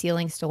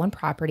concealing stolen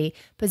property,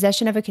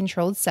 possession of a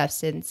controlled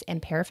substance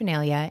and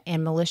paraphernalia,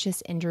 and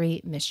malicious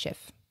injury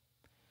mischief.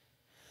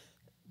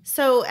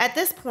 So at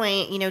this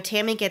point,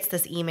 Tammy gets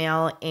this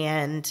email,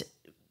 and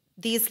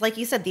these, like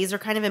you said, these are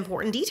kind of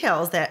important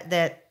details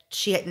that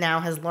she now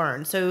has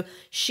learned. So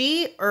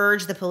she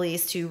urged the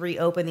police to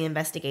reopen the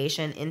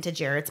investigation into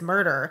Jarrett's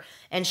murder,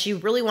 and she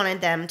really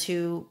wanted them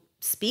to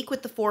speak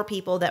with the 4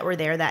 people that were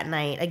there that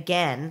night.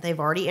 Again, they've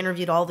already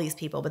interviewed all these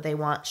people,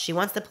 but she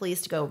wants the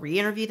police to go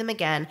re-interview them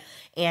again,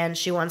 and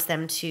she wants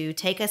them to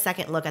take a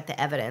second look at the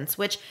evidence,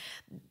 which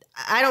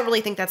I don't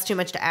really think that's too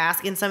much to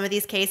ask in some of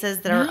these cases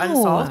that are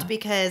unsolved,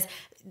 because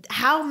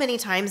how many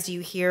times do you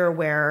hear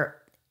where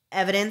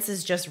evidence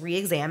is just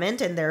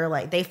re-examined and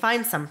they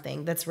find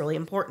something that's really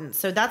important?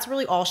 So that's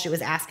really all she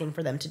was asking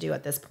for them to do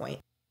at this point.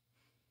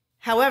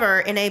 However,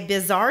 in a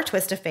bizarre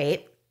twist of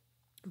fate,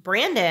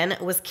 Brandon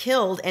was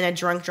killed in a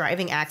drunk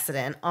driving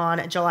accident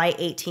on July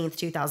 18th,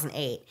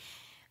 2008.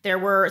 There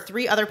were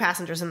 3 other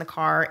passengers in the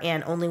car,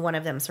 and only one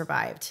of them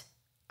survived.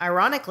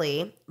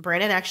 Ironically,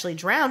 Brandon actually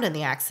drowned in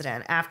the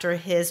accident after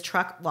his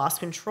truck lost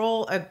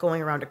control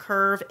going around a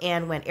curve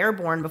and went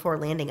airborne before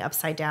landing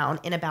upside down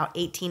in about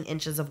 18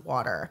 inches of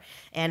water.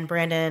 And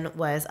Brandon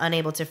was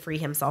unable to free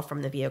himself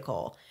from the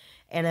vehicle.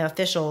 And the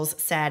officials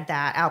said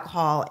that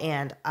alcohol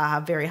and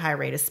a very high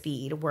rate of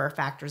speed were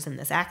factors in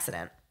this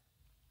accident.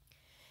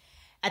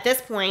 At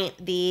this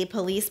point, the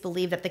police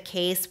believe that the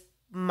case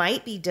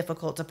might be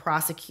difficult to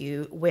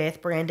prosecute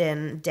with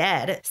Brandon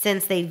dead,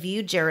 since they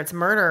viewed Jarrett's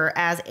murder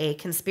as a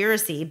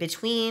conspiracy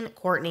between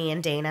Courtney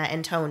and Dana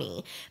and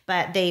Tony.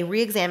 But they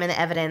re-examined the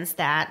evidence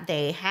that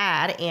they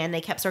had, and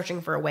they kept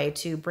searching for a way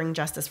to bring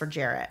justice for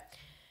Jarrett.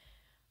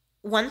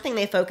 One thing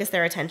they focused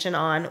their attention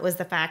on was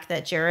the fact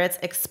that Jarrett's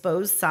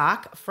exposed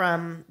sock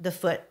from the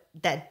foot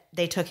that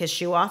they took his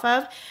shoe off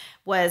of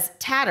was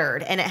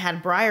tattered, and it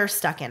had briars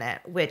stuck in it,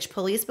 which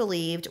police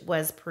believed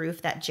was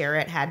proof that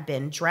Jarrett had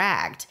been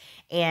dragged.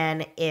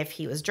 And if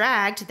he was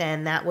dragged,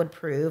 then that would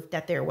prove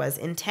that there was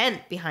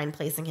intent behind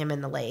placing him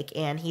in the lake,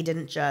 and he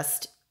didn't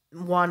just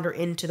wander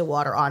into the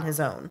water on his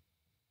own.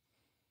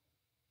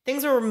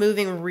 Things were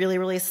moving really,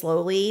 really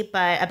slowly,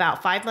 but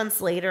about 5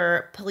 months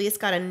later, police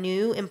got a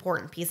new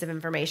important piece of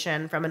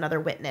information from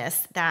another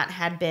witness that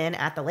had been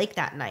at the lake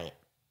that night.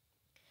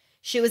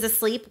 She was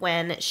asleep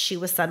when she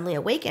was suddenly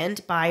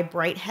awakened by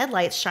bright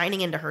headlights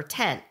shining into her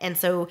tent. And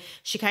so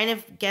she kind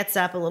of gets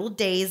up a little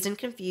dazed and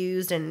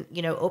confused and,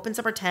 opens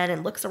up her tent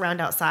and looks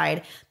around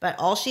outside. But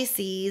all she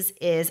sees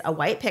is a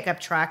white pickup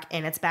truck,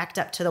 and it's backed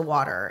up to the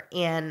water.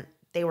 And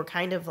they were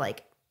kind of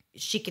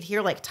she could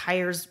hear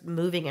tires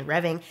moving and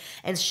revving.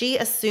 And she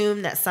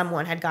assumed that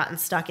someone had gotten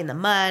stuck in the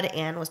mud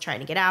and was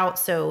trying to get out.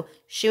 So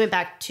she went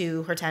back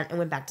to her tent and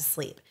went back to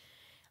sleep.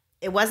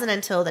 It wasn't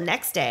until the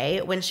next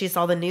day, when she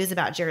saw the news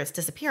about Jarrett's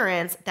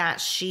disappearance,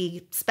 that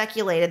she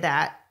speculated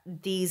that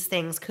these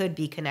things could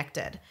be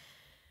connected.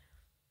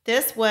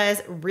 This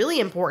was really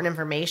important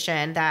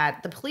information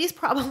that the police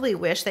probably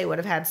wish they would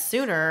have had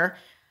sooner,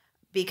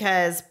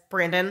 because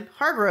Brandon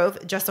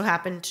Hargrove just so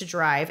happened to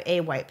drive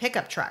a white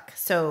pickup truck.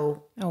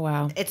 So oh,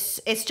 wow.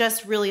 It's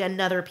just really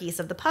another piece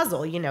of the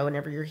puzzle,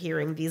 whenever you're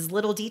hearing these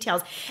little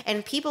details.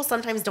 And people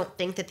sometimes don't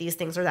think that these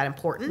things are that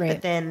important, right.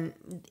 But then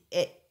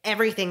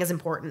everything is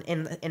important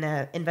in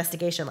an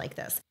investigation like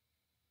this.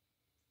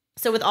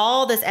 So with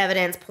all this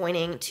evidence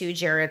pointing to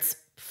Jarrett's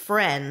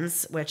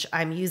friends, which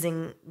I'm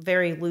using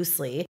very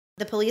loosely,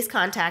 the police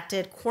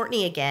contacted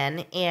Courtney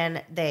again,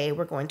 and they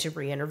were going to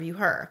re-interview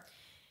her.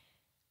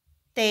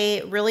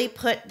 They really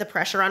put the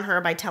pressure on her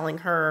by telling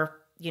her,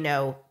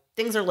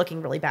 things are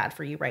looking really bad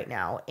for you right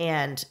now.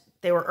 And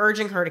they were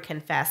urging her to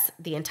confess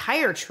the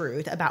entire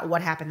truth about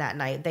what happened that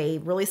night. They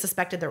really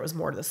suspected there was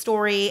more to the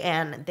story,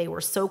 and they were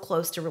so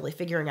close to really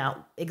figuring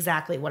out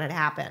exactly what had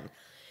happened.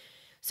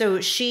 So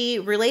she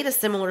relayed a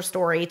similar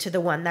story to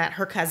the one that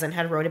her cousin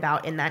had wrote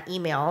about in that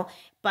email,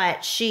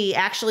 but she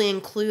actually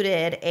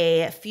included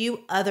a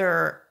few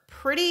other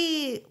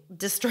pretty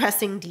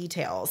distressing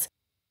details.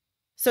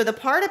 So the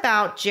part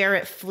about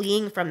Jarrett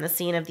fleeing from the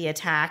scene of the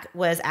attack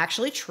was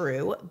actually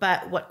true,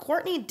 but what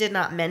Courtney did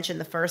not mention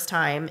the first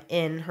time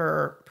in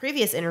her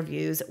previous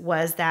interviews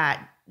was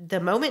that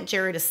the moment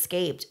Jarrett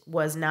escaped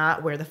was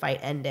not where the fight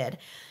ended.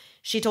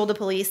 She told the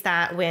police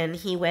that when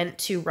he went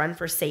to run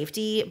for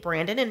safety,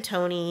 Brandon and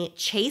Tony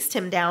chased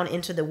him down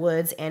into the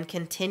woods and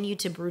continued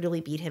to brutally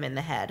beat him in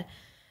the head.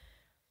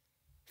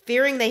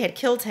 Fearing they had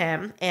killed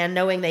him and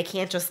knowing they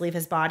can't just leave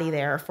his body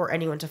there for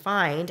anyone to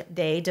find,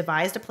 they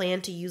devised a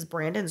plan to use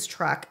Brandon's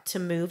truck to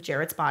move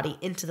Jarrett's body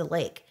into the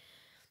lake.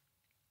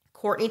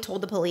 Courtney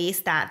told the police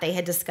that they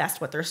had discussed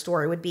what their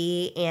story would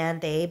be and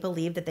they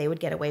believed that they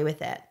would get away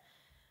with it.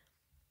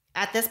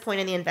 At this point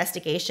in the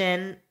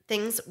investigation,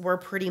 things were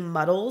pretty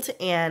muddled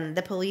and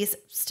the police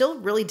still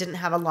really didn't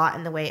have a lot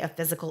in the way of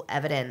physical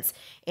evidence.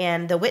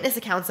 And the witness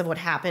accounts of what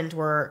happened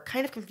were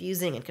kind of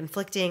confusing and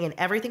conflicting, and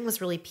everything was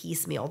really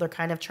piecemeal. They're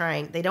kind of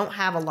they don't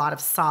have a lot of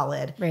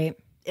solid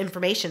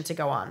information to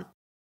go on.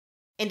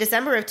 In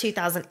December of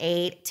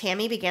 2008,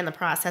 Tammy began the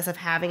process of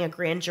having a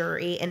grand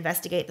jury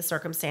investigate the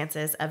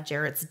circumstances of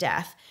Jarrett's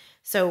death.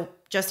 So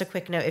just a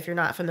quick note, if you're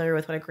not familiar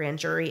with what a grand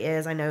jury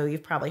is, I know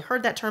you've probably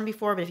heard that term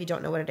before, but if you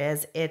don't know what it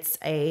is, it's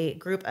a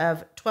group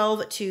of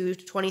 12 to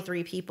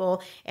 23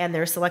 people, and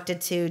they're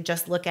selected to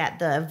just look at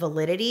the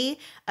validity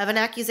of an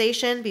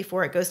accusation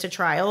before it goes to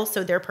trial.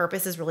 So their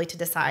purpose is really to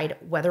decide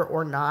whether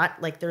or not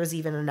there's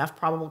even enough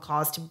probable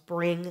cause to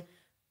bring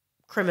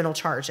criminal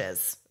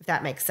charges, if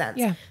that makes sense.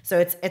 Yeah. So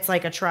it's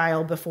like a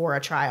trial before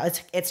a trial.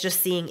 It's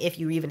just seeing if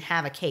you even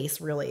have a case,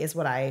 really, is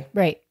what I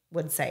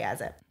would say as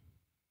it.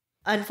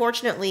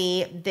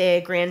 Unfortunately,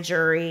 the grand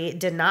jury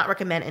did not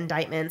recommend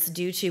indictments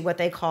due to what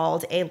they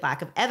called a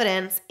lack of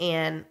evidence,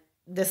 and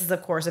this is,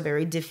 of course, a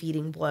very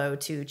defeating blow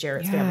to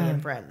Jarrett's family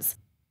and friends.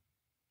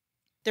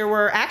 There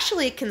were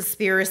actually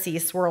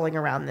conspiracies swirling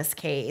around this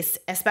case,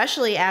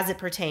 especially as it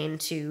pertained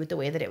to the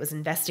way that it was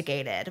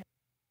investigated.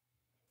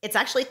 It's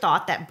actually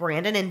thought that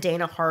Brandon and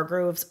Dana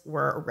Hargroves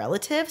were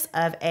relatives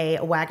of a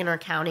Wagoner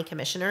County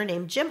commissioner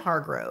named Jim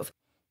Hargrove.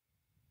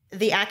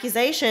 The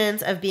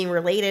accusations of being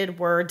related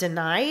were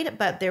denied,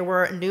 but there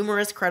were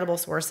numerous credible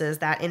sources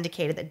that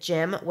indicated that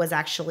Jim was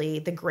actually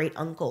the great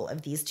uncle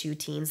of these two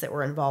teens that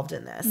were involved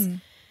in this.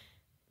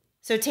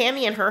 So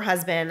Tammy and her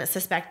husband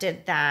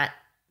suspected that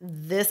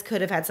this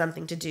could have had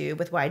something to do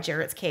with why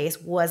Jarrett's case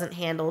wasn't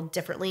handled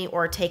differently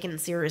or taken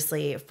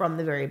seriously from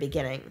the very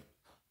beginning.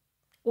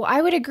 Well,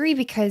 I would agree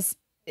because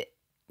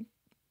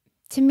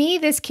to me,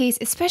 this case,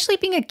 especially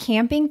being a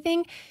camping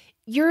thing,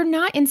 you're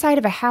not inside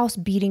of a house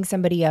beating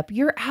somebody up.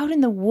 You're out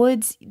in the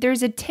woods.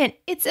 There's a tent.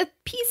 It's a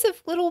piece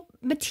of little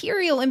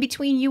material in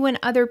between you and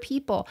other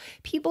people.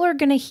 People are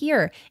going to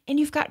hear. And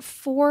you've got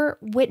 4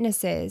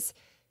 witnesses.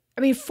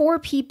 4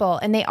 people,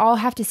 and they all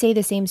have to say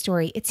the same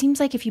story. It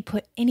seems like if you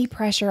put any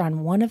pressure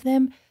on one of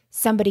them,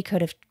 somebody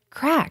could have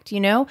cracked,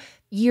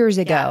 years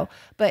ago.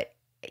 But,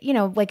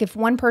 if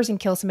one person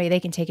kills somebody,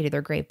 they can take it to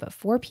their grave. But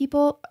 4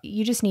 people,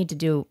 you just need to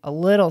do a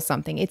little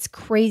something. It's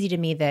crazy to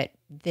me that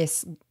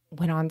this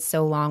went on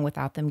so long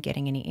without them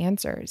getting any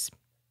answers.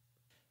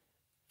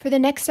 For the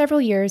next several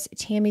years,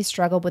 Tammy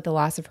struggled with the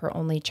loss of her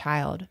only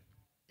child.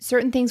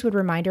 Certain things would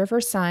remind her of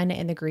her son,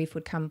 and the grief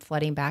would come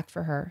flooding back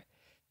for her.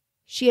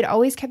 She had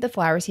always kept the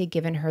flowers he had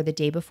given her the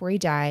day before he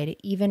died,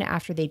 even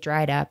after they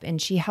dried up, and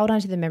she held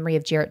on to the memory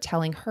of Jarrett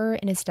telling her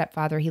and his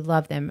stepfather he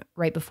loved them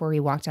right before he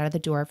walked out of the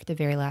door for the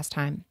very last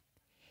time.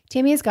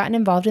 Tammy has gotten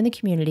involved in the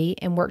community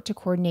and worked to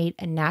coordinate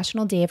a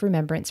National Day of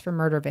Remembrance for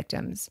murder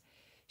victims.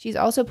 She's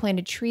also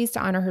planted trees to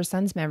honor her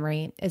son's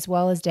memory, as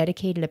well as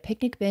dedicated a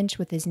picnic bench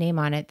with his name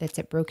on it that's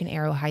at Broken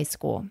Arrow High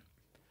School.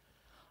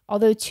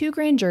 Although 2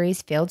 grand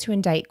juries failed to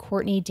indict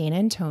Courtney, Dana,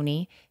 and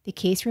Tony, the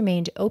case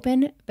remained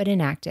open but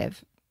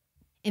inactive.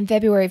 In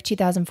February of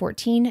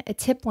 2014, a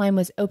tip line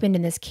was opened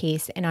in this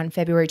case, and on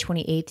February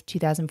 28,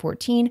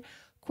 2014,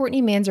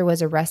 Courtney Manzer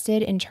was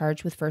arrested and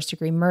charged with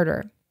first-degree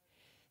murder.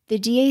 The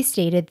DA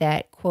stated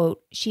that,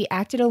 quote, she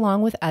acted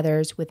along with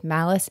others with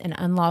malice and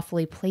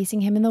unlawfully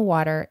placing him in the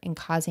water and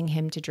causing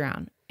him to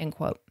drown, end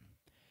quote.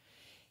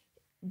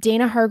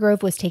 Dana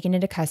Hargrove was taken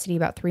into custody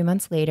about 3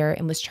 months later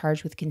and was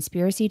charged with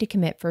conspiracy to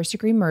commit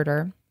first-degree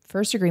murder,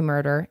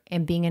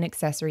 and being an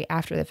accessory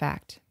after the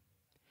fact.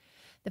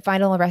 The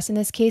final arrest in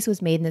this case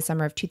was made in the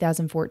summer of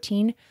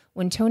 2014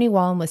 when Tony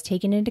Wallen was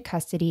taken into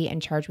custody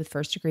and charged with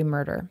first-degree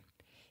murder.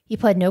 He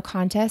pled no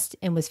contest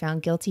and was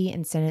found guilty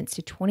and sentenced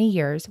to 20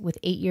 years with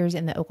 8 years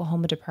in the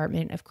Oklahoma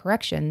Department of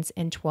Corrections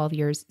and 12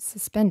 years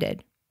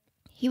suspended.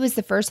 He was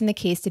the first in the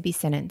case to be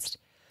sentenced.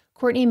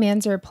 Courtney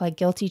Manzer pled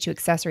guilty to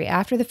accessory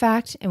after the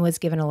fact and was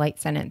given a light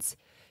sentence.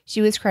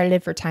 She was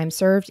credited for time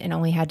served and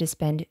only had to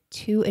spend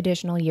 2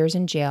 additional years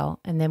in jail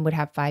and then would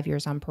have 5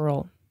 years on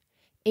parole.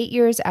 8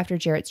 years after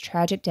Jarrett's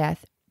tragic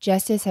death,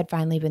 justice had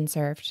finally been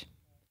served.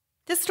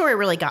 This story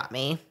really got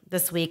me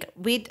this week.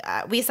 We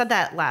said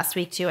that last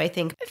week too, I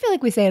think. I feel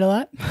like we say it a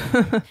lot.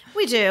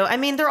 We do. I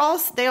mean,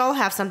 they all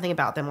have something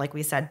about them, like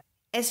we said.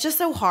 It's just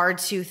so hard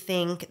to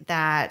think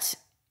that,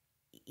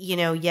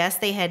 yes,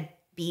 they had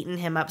beaten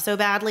him up so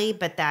badly,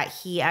 but that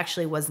he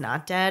actually was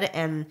not dead.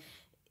 And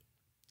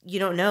you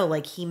don't know,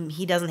 like he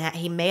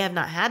may have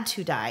not had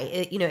to die.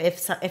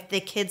 If the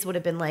kids would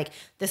have been like,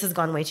 this has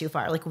gone way too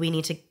far, like we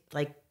need to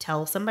like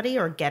tell somebody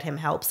or get him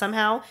help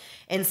somehow,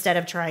 instead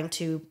of trying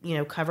to,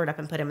 cover it up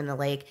and put him in the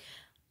lake.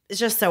 It's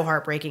just so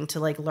heartbreaking to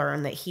like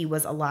learn that he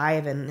was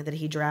alive and that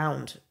he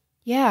drowned.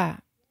 Yeah.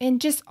 And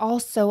just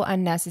all so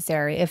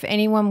unnecessary. If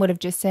anyone would have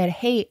just said,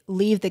 hey,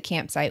 leave the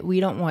campsite.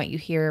 We don't want you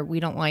here. We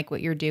don't like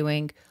what you're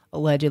doing.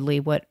 Allegedly,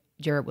 what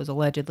Jarrett was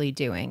allegedly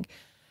doing.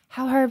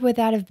 How hard would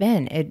that have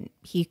been?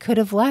 He could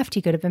have left.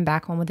 He could have been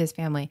back home with his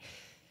family.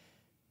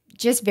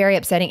 Just very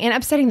upsetting. And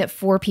upsetting that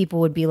 4 people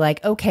would be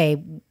like,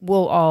 okay,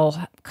 we'll all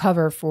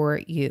cover for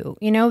you.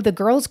 The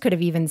girls could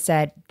have even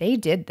said they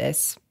did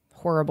this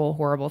horrible,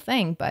 horrible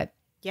thing. But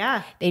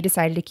yeah, they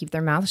decided to keep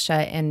their mouths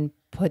shut and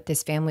put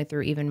this family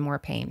through even more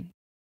pain.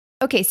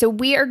 Okay, so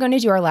we are going to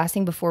do our last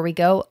thing before we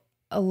go.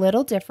 A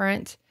little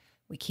different.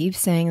 We keep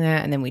saying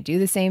that and then we do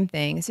the same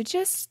thing. So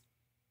just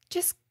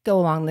go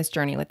along this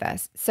journey with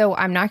us. So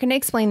I'm not going to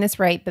explain this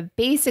right, but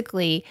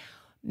basically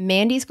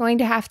Mandy's going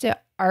to have to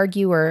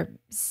argue or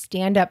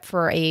stand up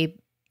for a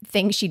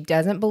thing she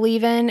doesn't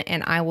believe in,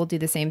 and I will do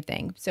the same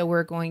thing. So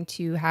we're going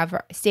to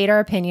state our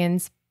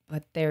opinions,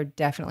 but they're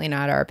definitely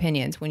not our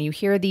opinions. When you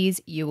hear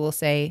these, you will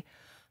say,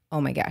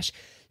 oh my gosh.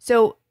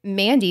 So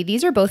Mandy,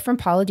 these are both from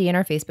Paula D in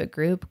our Facebook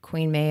group,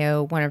 Queen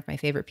Mayo, one of my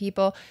favorite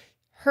people.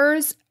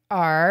 Hers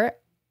are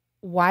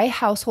why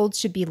households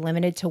should be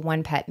limited to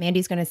 1 pet.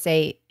 Mandy's going to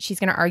say,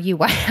 she's going to argue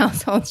why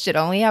households should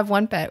only have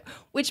 1 pet,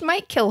 which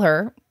might kill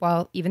her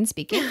while even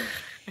speaking.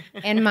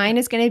 And mine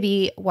is going to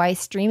be why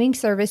streaming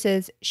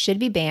services should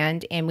be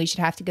banned and we should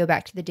have to go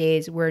back to the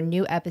days where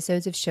new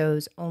episodes of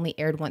shows only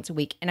aired once a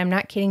week. And I'm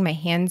not kidding. My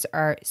hands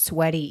are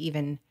sweaty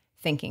even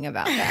thinking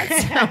about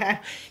that.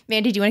 So,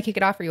 Mandy, do you want to kick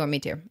it off or you want me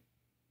to?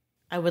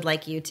 I would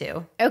like you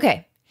to.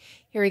 Okay,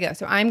 here we go.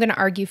 So I'm going to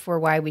argue for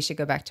why we should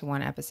go back to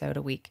 1 episode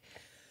a week.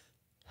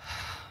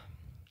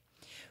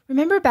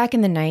 Remember back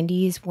in the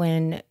 90s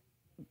when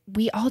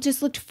we all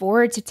just looked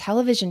forward to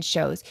television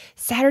shows?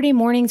 Saturday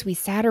mornings, we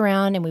sat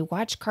around and we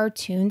watched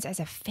cartoons as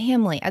a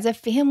family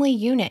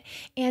unit.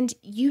 And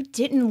you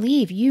didn't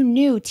leave. You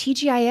knew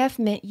TGIF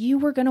meant you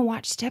were going to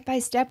watch Step by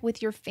Step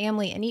with your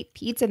family and eat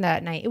pizza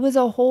that night. It was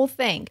a whole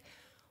thing.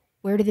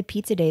 Where did the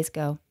pizza days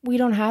go? We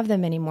don't have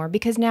them anymore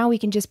because now we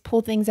can just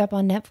pull things up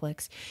on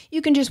Netflix. You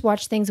can just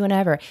watch things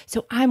whenever.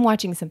 So I'm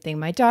watching something.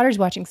 My daughter's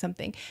watching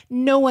something.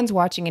 No one's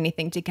watching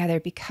anything together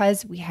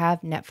because we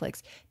have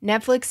Netflix.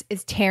 Netflix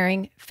is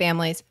tearing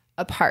families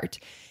apart.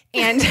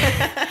 And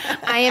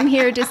I am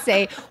here to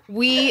say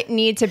we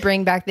need to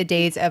bring back the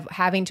days of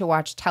having to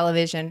watch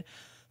television.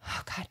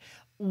 Oh, God.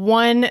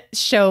 1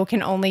 show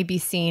can only be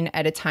seen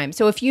at a time.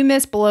 So if you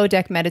miss Below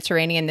Deck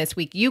Mediterranean this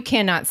week, you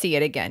cannot see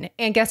it again.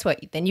 And guess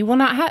what? Then you will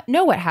not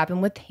know what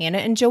happened with Hannah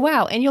and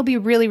Joelle, and you'll be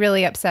really,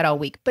 really upset all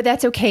week. But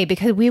that's okay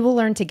because we will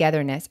learn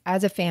togetherness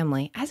as a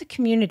family, as a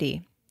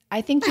community. I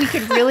think we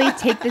could really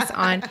take this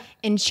on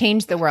and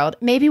change the world.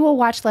 Maybe we'll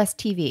watch less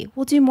TV.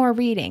 We'll do more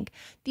reading.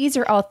 These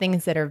are all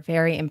things that are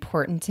very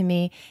important to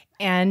me.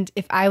 And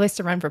if I was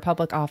to run for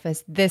public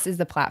office, this is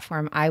the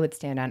platform I would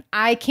stand on.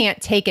 I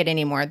can't take it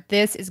anymore.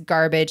 This is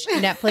garbage.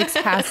 Netflix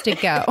has to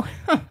go.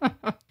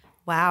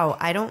 Wow.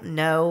 I don't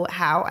know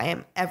how I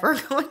am ever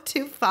going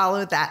to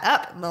follow that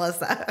up,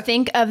 Melissa.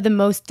 Think of the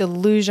most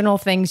delusional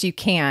things you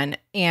can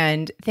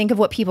and think of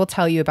what people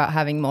tell you about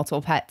having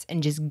multiple pets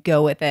and just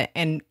go with it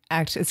and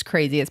act as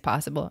crazy as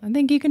possible. I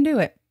think you can do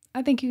it.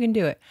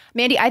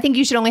 Mandy, I think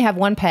you should only have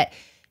 1 pet.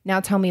 Now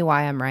tell me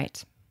why I'm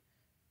right.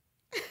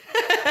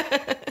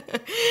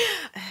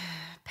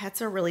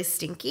 Pets are really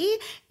stinky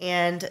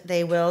and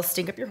they will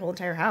stink up your whole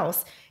entire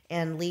house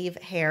and leave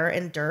hair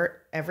and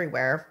dirt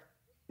everywhere.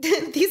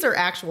 These are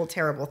actual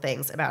terrible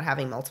things about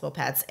having multiple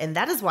pets, and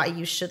that is why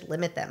you should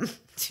limit them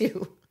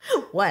to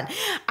 1.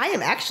 I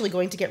am actually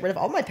going to get rid of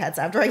all my pets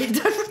after I get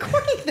done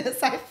recording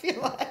this, I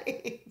feel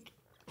like.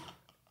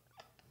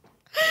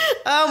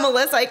 Oh,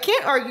 Melissa, I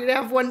can't argue to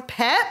have 1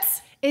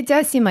 pet. It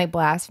does seem like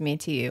blasphemy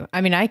to you. I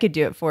mean, I could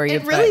do it for you.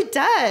 It really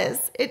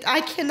does.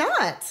 I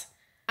cannot.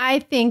 I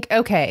think,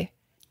 okay.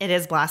 It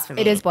is blasphemy.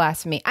 It is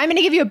blasphemy. I'm going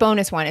to give you a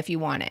bonus one if you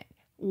want it.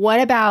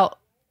 What about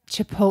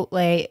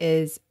Chipotle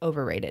is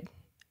overrated?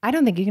 I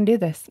don't think you can do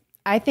this.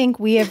 I think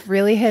we have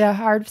really hit a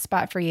hard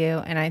spot for you.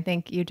 And I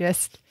think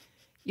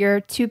you're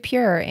too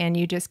pure and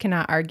you just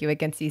cannot argue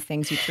against these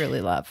things you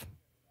truly love.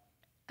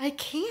 I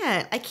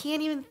can't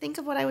even think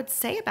of what I would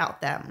say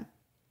about them.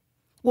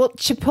 Well,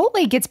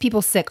 Chipotle gets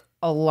people sick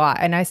a lot,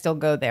 and I still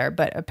go there.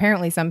 But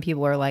apparently some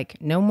people are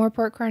like, no more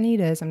pork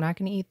carnitas. I'm not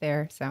going to eat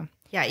there. So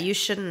yeah, you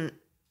shouldn't.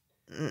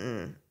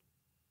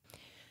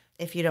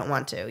 If you don't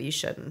want to, you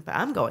shouldn't, but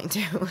I'm going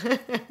to.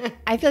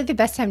 I feel like the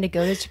best time to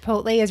go to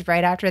Chipotle is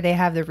right after they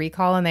have the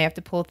recall and they have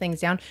to pull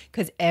things down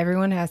because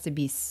everyone has to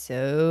be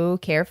so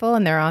careful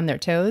and they're on their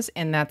toes.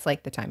 And that's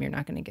like the time you're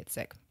not going to get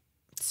sick.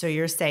 So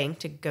you're saying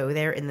to go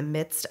there in the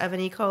midst of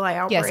an E. coli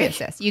outbreak?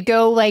 Yes. You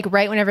go like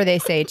right whenever they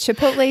say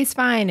Chipotle's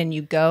fine and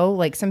you go,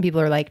 like some people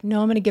are like,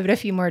 no, I'm going to give it a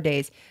few more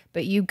days.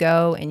 But you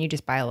go and you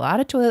just buy a lot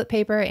of toilet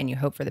paper and you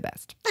hope for the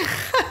best.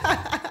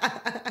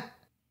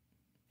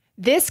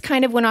 This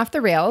kind of went off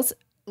the rails.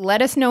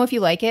 Let us know if you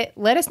like it.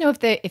 Let us know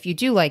if you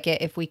do like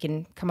it, if we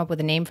can come up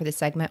with a name for this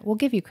segment. We'll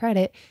give you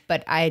credit,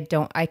 but I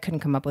couldn't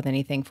come up with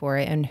anything for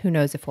it. And who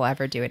knows if we'll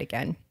ever do it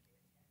again.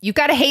 You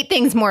got to hate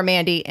things more,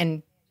 Mandy.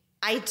 And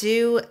I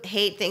do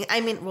hate things.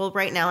 I mean, well,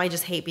 right now I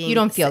just hate being You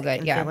don't feel sick good,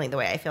 and yeah. feeling the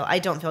way I feel. I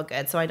don't feel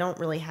good. So I don't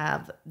really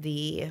have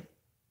the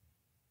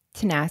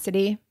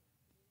tenacity,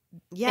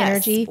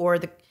 energy, or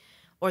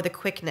the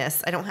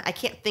quickness. I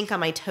can't think on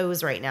my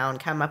toes right now and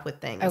come up with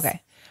things. Okay.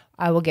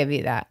 I will give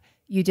you that.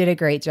 You did a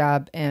great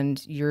job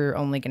and you're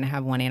only going to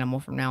have one animal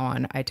from now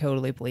on. I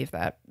totally believe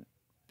that.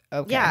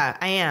 Okay. Yeah,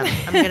 I am.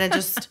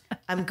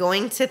 I'm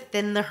going to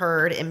thin the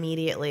herd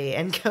immediately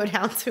and go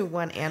down to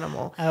one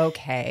animal.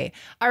 Okay.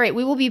 All right.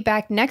 We will be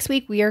back next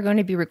week. We are going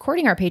to be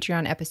recording our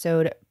Patreon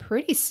episode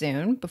pretty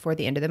soon before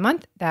the end of the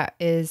month. Our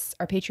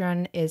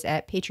Patreon is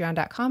at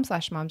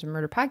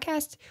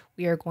patreon.com/momsandmurderpodcast.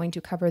 We are going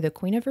to cover the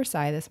Queen of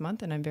Versailles this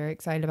month, and I'm very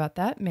excited about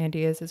that.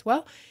 Mandy is as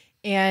well.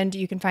 And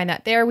you can find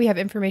that there. We have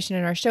information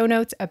in our show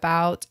notes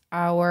about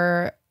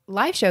our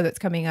live show that's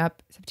coming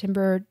up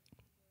September,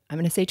 I'm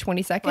going to say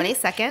 22nd.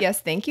 22nd. Yes,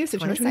 thank you.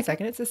 September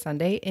 22nd. It's a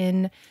Sunday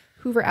in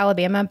Hoover,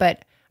 Alabama.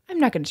 But I'm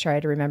not going to try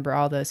to remember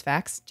all those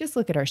facts. Just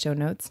look at our show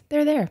notes.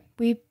 They're there.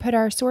 We put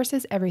our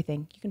sources,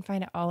 everything. You can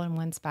find it all in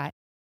one spot.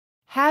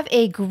 Have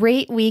a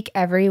great week,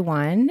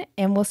 everyone.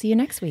 And we'll see you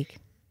next week.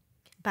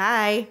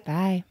 Bye.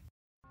 Bye.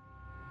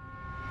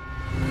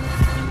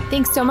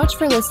 Thanks so much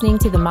for listening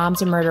to the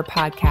Moms and Murder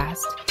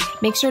podcast.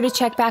 Make sure to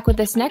check back with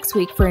us next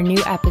week for a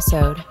new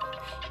episode.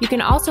 You can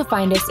also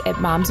find us at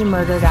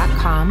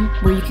momsandmurder.com,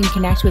 where you can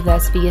connect with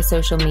us via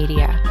social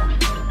media.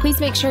 Please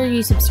make sure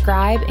you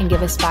subscribe and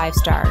give us 5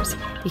 stars,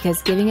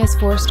 because giving us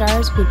 4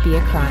 stars would be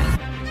a crime.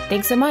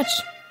 Thanks so much.